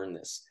can learn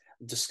this,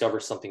 discover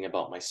something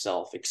about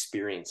myself,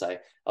 experience. I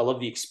love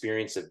the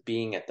experience of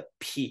being at the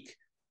peak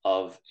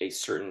of a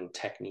certain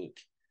technique,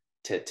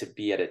 to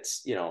be at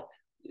its,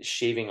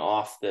 shaving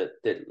off the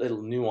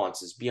little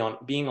nuances,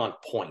 being on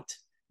point.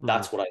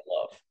 That's what I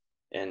love.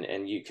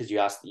 and you, because you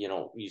asked,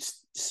 you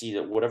see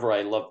that whatever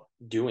I love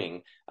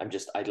doing,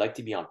 I'd like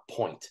to be on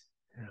point.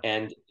 Yeah.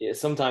 And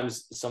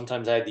sometimes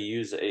I had to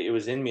use, it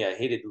was in me. I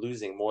hated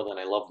losing more than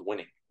I loved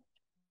winning,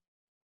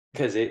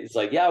 because it's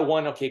like, yeah, I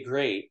won, okay,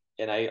 great,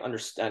 and I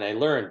understand, I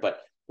learned, but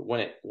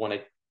when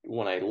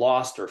I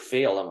lost or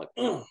failed, I'm like,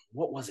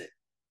 what was it?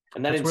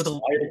 And that That's where the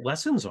inspired.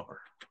 lessons are.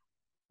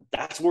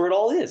 That's where it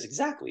all is.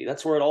 Exactly.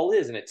 That's where it all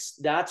is. And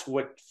that's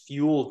what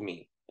fueled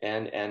me.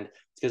 And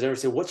because I would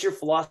say, what's your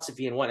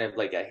philosophy and what? And I'm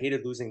like, I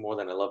hated losing more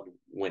than I loved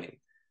winning.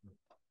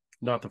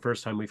 Not the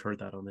first time we've heard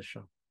that on this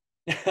show.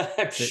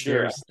 I'm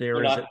sure.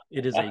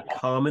 It is a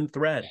common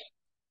thread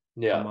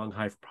Yeah. among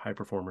high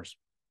performers.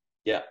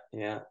 Yeah.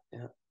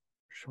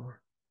 Sure.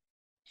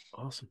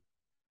 Awesome.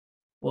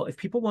 Well, if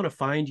people want to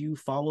find you,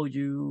 follow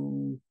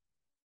you,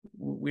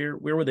 where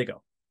would they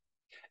go?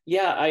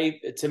 Yeah,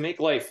 to make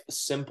life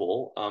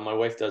simple, my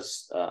wife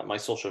does my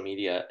social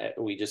media.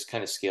 We just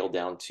kind of scaled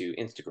down to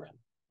Instagram.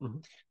 Mm-hmm.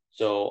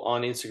 So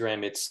on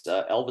Instagram, it's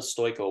Elvis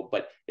Stojko,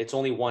 but it's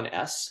only one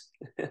S.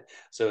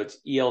 So it's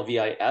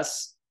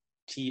Elvis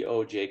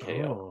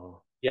Stojko.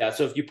 Oh. Yeah.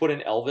 So if you put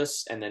in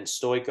Elvis and then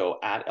Stojko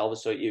at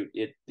Elvis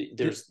Stojko,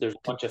 there's a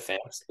bunch of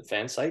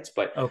fan sites,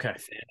 but okay,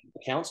 fan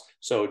accounts.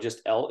 So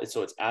just so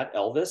it's at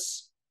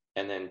Elvis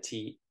and then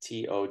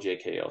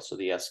Stojko. So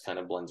the S kind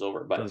of blends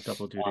over, but does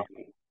double duty.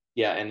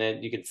 Yeah, and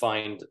then you can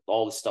find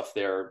all the stuff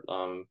there,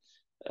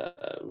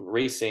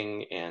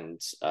 racing,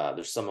 and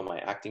there's some of my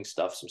acting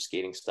stuff, some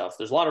skating stuff.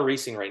 There's a lot of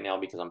racing right now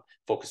because I'm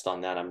focused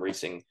on that. I'm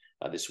racing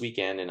this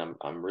weekend, and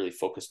I'm really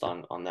focused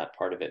on that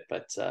part of it.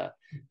 But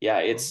yeah,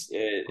 it's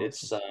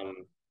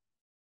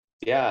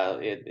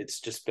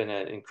just been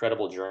an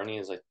incredible journey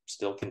as I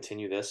still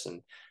continue this,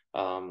 and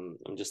I'm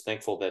just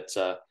thankful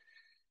that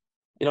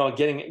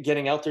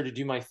getting out there to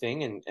do my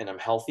thing, and I'm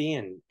healthy,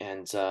 and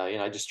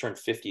I just turned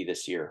 50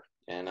 this year,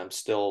 and I'm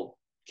still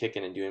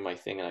kicking and doing my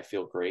thing, and I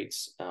feel great.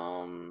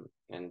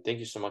 And thank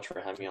you so much for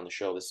having me on the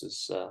show. This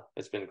is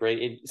it's been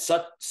great.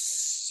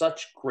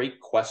 Such great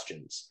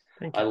questions.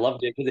 I loved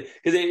it because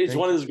it's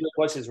one of those good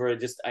questions where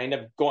I end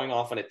up going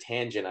off on a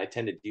tangent. I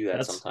tend to do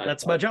that sometimes.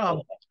 That's my job.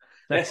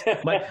 That's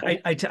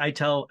I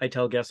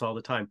tell guests all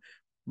the time.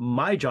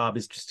 My job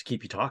is just to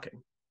keep you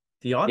talking.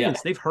 The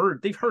audience, they've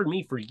heard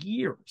me for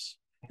years.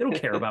 They don't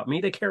care about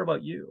me. They care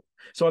about you.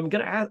 So I'm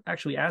going to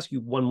actually ask you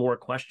one more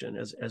question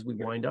as we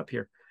wind up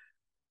here.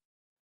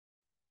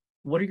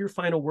 What are your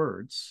final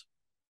words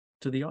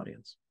to the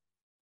audience?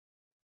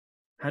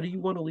 How do you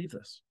want to leave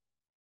this?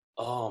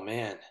 Oh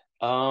man.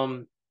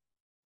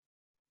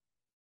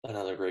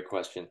 Another great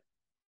question.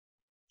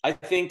 I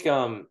think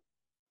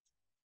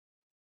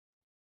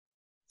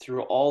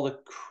through all the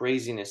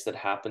craziness that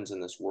happens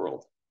in this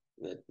world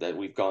that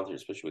we've gone through,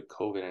 especially with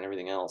COVID and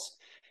everything else,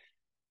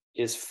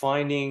 is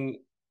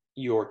finding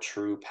your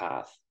true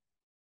path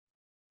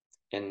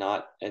and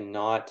not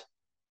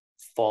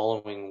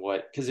following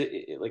because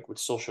like with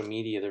social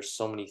media, there's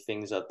so many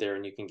things out there,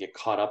 and you can get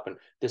caught up in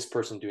this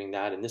person doing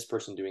that and this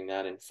person doing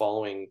that, and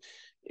following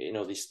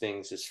these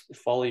things. Is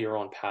follow your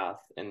own path.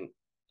 And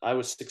I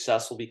was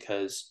successful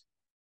because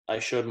I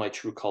showed my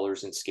true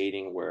colors in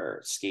skating, where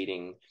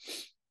skating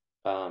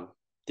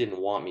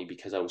didn't want me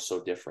because I was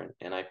so different,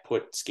 and I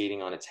put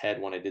skating on its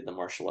head when I did the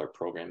martial art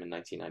program in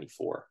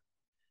 1994.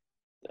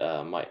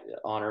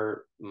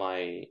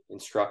 My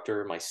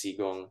instructor, my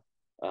Qigong,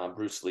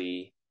 Bruce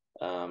Lee,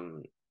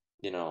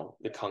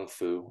 the Kung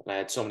Fu. And I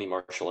had so many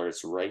martial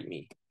artists write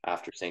me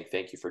after saying,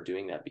 thank you for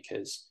doing that,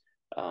 because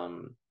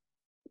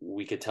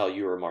we could tell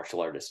you were a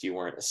martial artist. You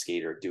weren't a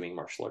skater doing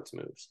martial arts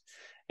moves.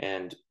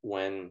 And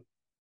when,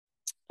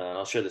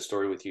 I'll share the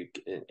story with you,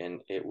 and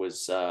it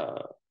was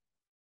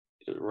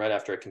right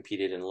after I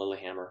competed in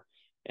Lillehammer,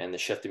 and the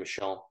chef de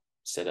mission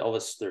said,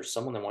 Elvis, there's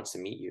someone that wants to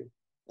meet you.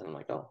 And I'm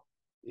like, oh,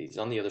 he's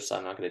on the other side.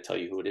 I'm not going to tell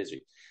you who it is.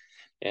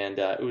 And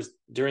it was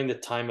during the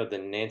time of the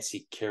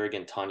Nancy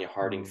Kerrigan, Tanya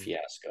Harding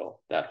fiasco,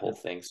 that whole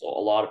thing. So a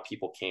lot of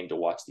people came to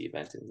watch the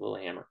event in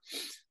Lillehammer.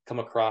 Come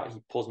across, he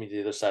pulls me to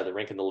the other side of the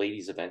rink, and the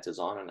ladies' event is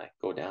on, and I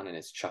go down, and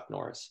it's Chuck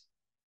Norris.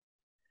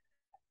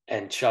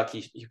 And Chuck,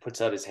 he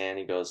puts out his hand.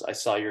 He goes, I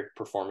saw your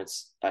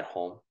performance at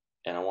home,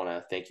 and I want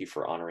to thank you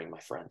for honoring my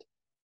friend.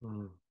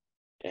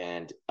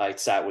 And I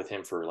sat with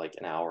him for like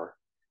an hour,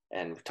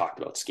 and we talked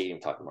about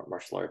skating, talking about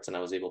martial arts, and I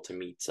was able to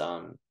meet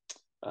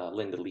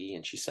Linda Lee,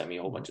 and she sent me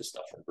a whole bunch of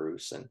stuff from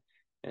Bruce,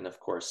 and of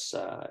course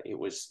it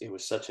was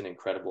such an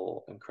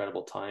incredible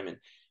time. And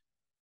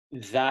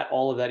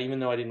all of that, even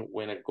though I didn't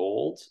win a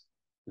gold,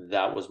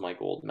 that was my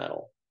gold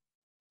medal.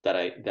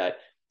 That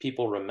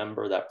people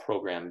remember that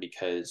program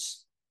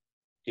because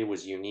it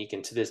was unique,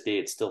 and to this day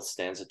it still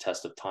stands the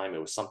test of time.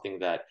 It was something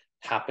that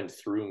happened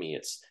through me.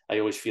 I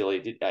always feel I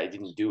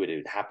didn't do it.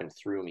 It happened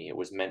through me. It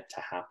was meant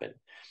to happen.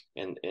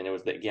 And it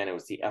was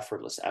the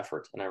effortless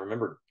effort. And I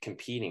remember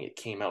competing. It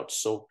came out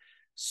so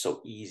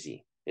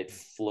easy. It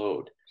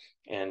flowed.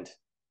 And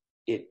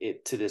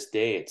it to this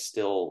day, it's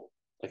still,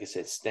 like I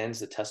said, stands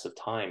the test of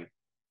time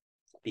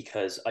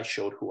because I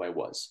showed who I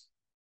was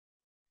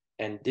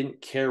and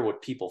didn't care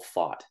what people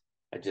thought.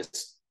 I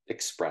just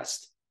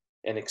expressed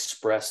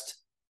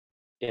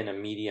in a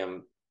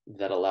medium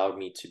that allowed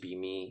me to be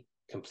me,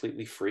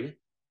 completely free.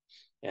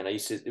 And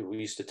we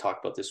used to talk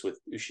about this with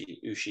Ushi.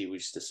 We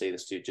used to say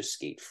this too, just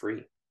skate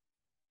free.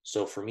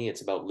 So for me,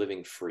 it's about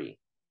living free.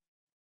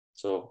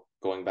 So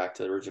going back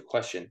to the original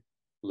question,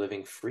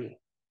 living free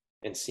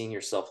and seeing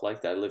yourself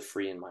like that. I live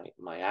free in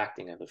my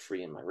acting. I live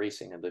free in my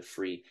racing. I live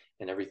free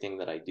in everything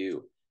that I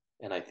do.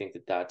 And I think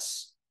that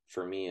that's,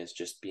 for me, is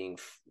just being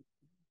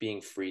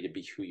free to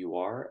be who you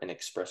are and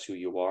express who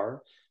you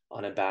are,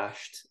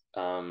 unabashed,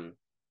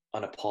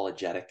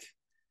 unapologetic,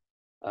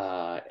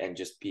 and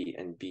just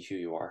be who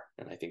you are.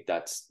 And I think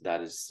that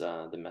is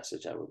the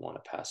message I would want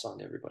to pass on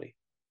to everybody.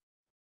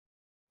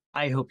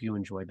 I hope you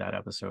enjoyed that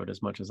episode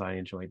as much as I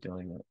enjoyed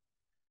doing it.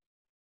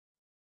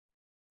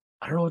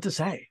 I don't know what to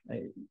say.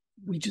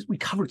 We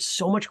covered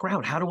so much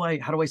ground. How do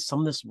I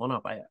sum this one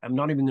up? I'm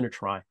not even going to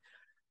try.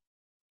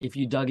 If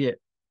you dug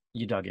it,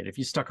 you dug it. If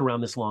you stuck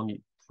around this long, you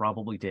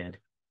probably did.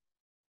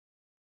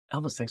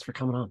 Elvis, thanks for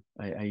coming on.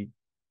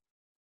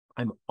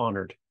 I'm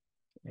honored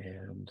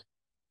and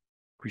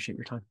appreciate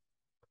your time.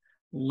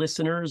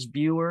 Listeners,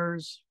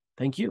 viewers,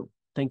 thank you.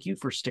 Thank you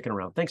for sticking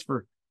around. Thanks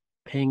for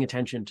paying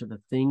attention to the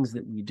things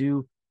that we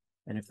do.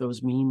 And if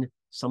those mean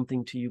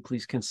something to you,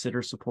 please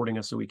consider supporting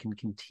us so we can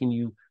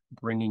continue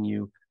bringing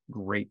you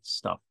great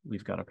stuff.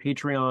 We've got a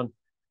Patreon.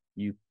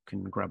 You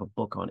can grab a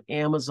book on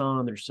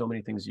Amazon. There's so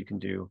many things you can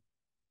do.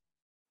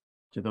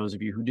 To those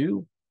of you who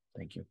do,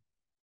 thank you.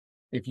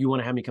 If you want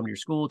to have me come to your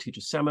school, teach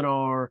a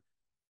seminar,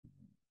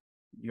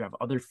 you have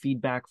other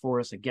feedback for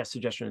us, a guest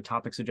suggestion, a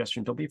topic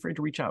suggestion, don't be afraid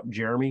to reach out.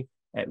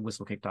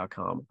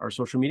 Jeremy@whistlekick.com. Our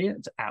social media,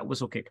 it's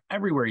 @whistlekick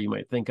everywhere you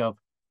might think of.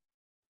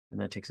 And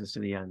that takes us to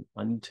the end.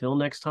 Until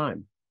next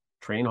time,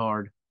 train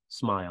hard,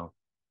 smile,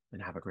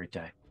 and have a great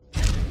day.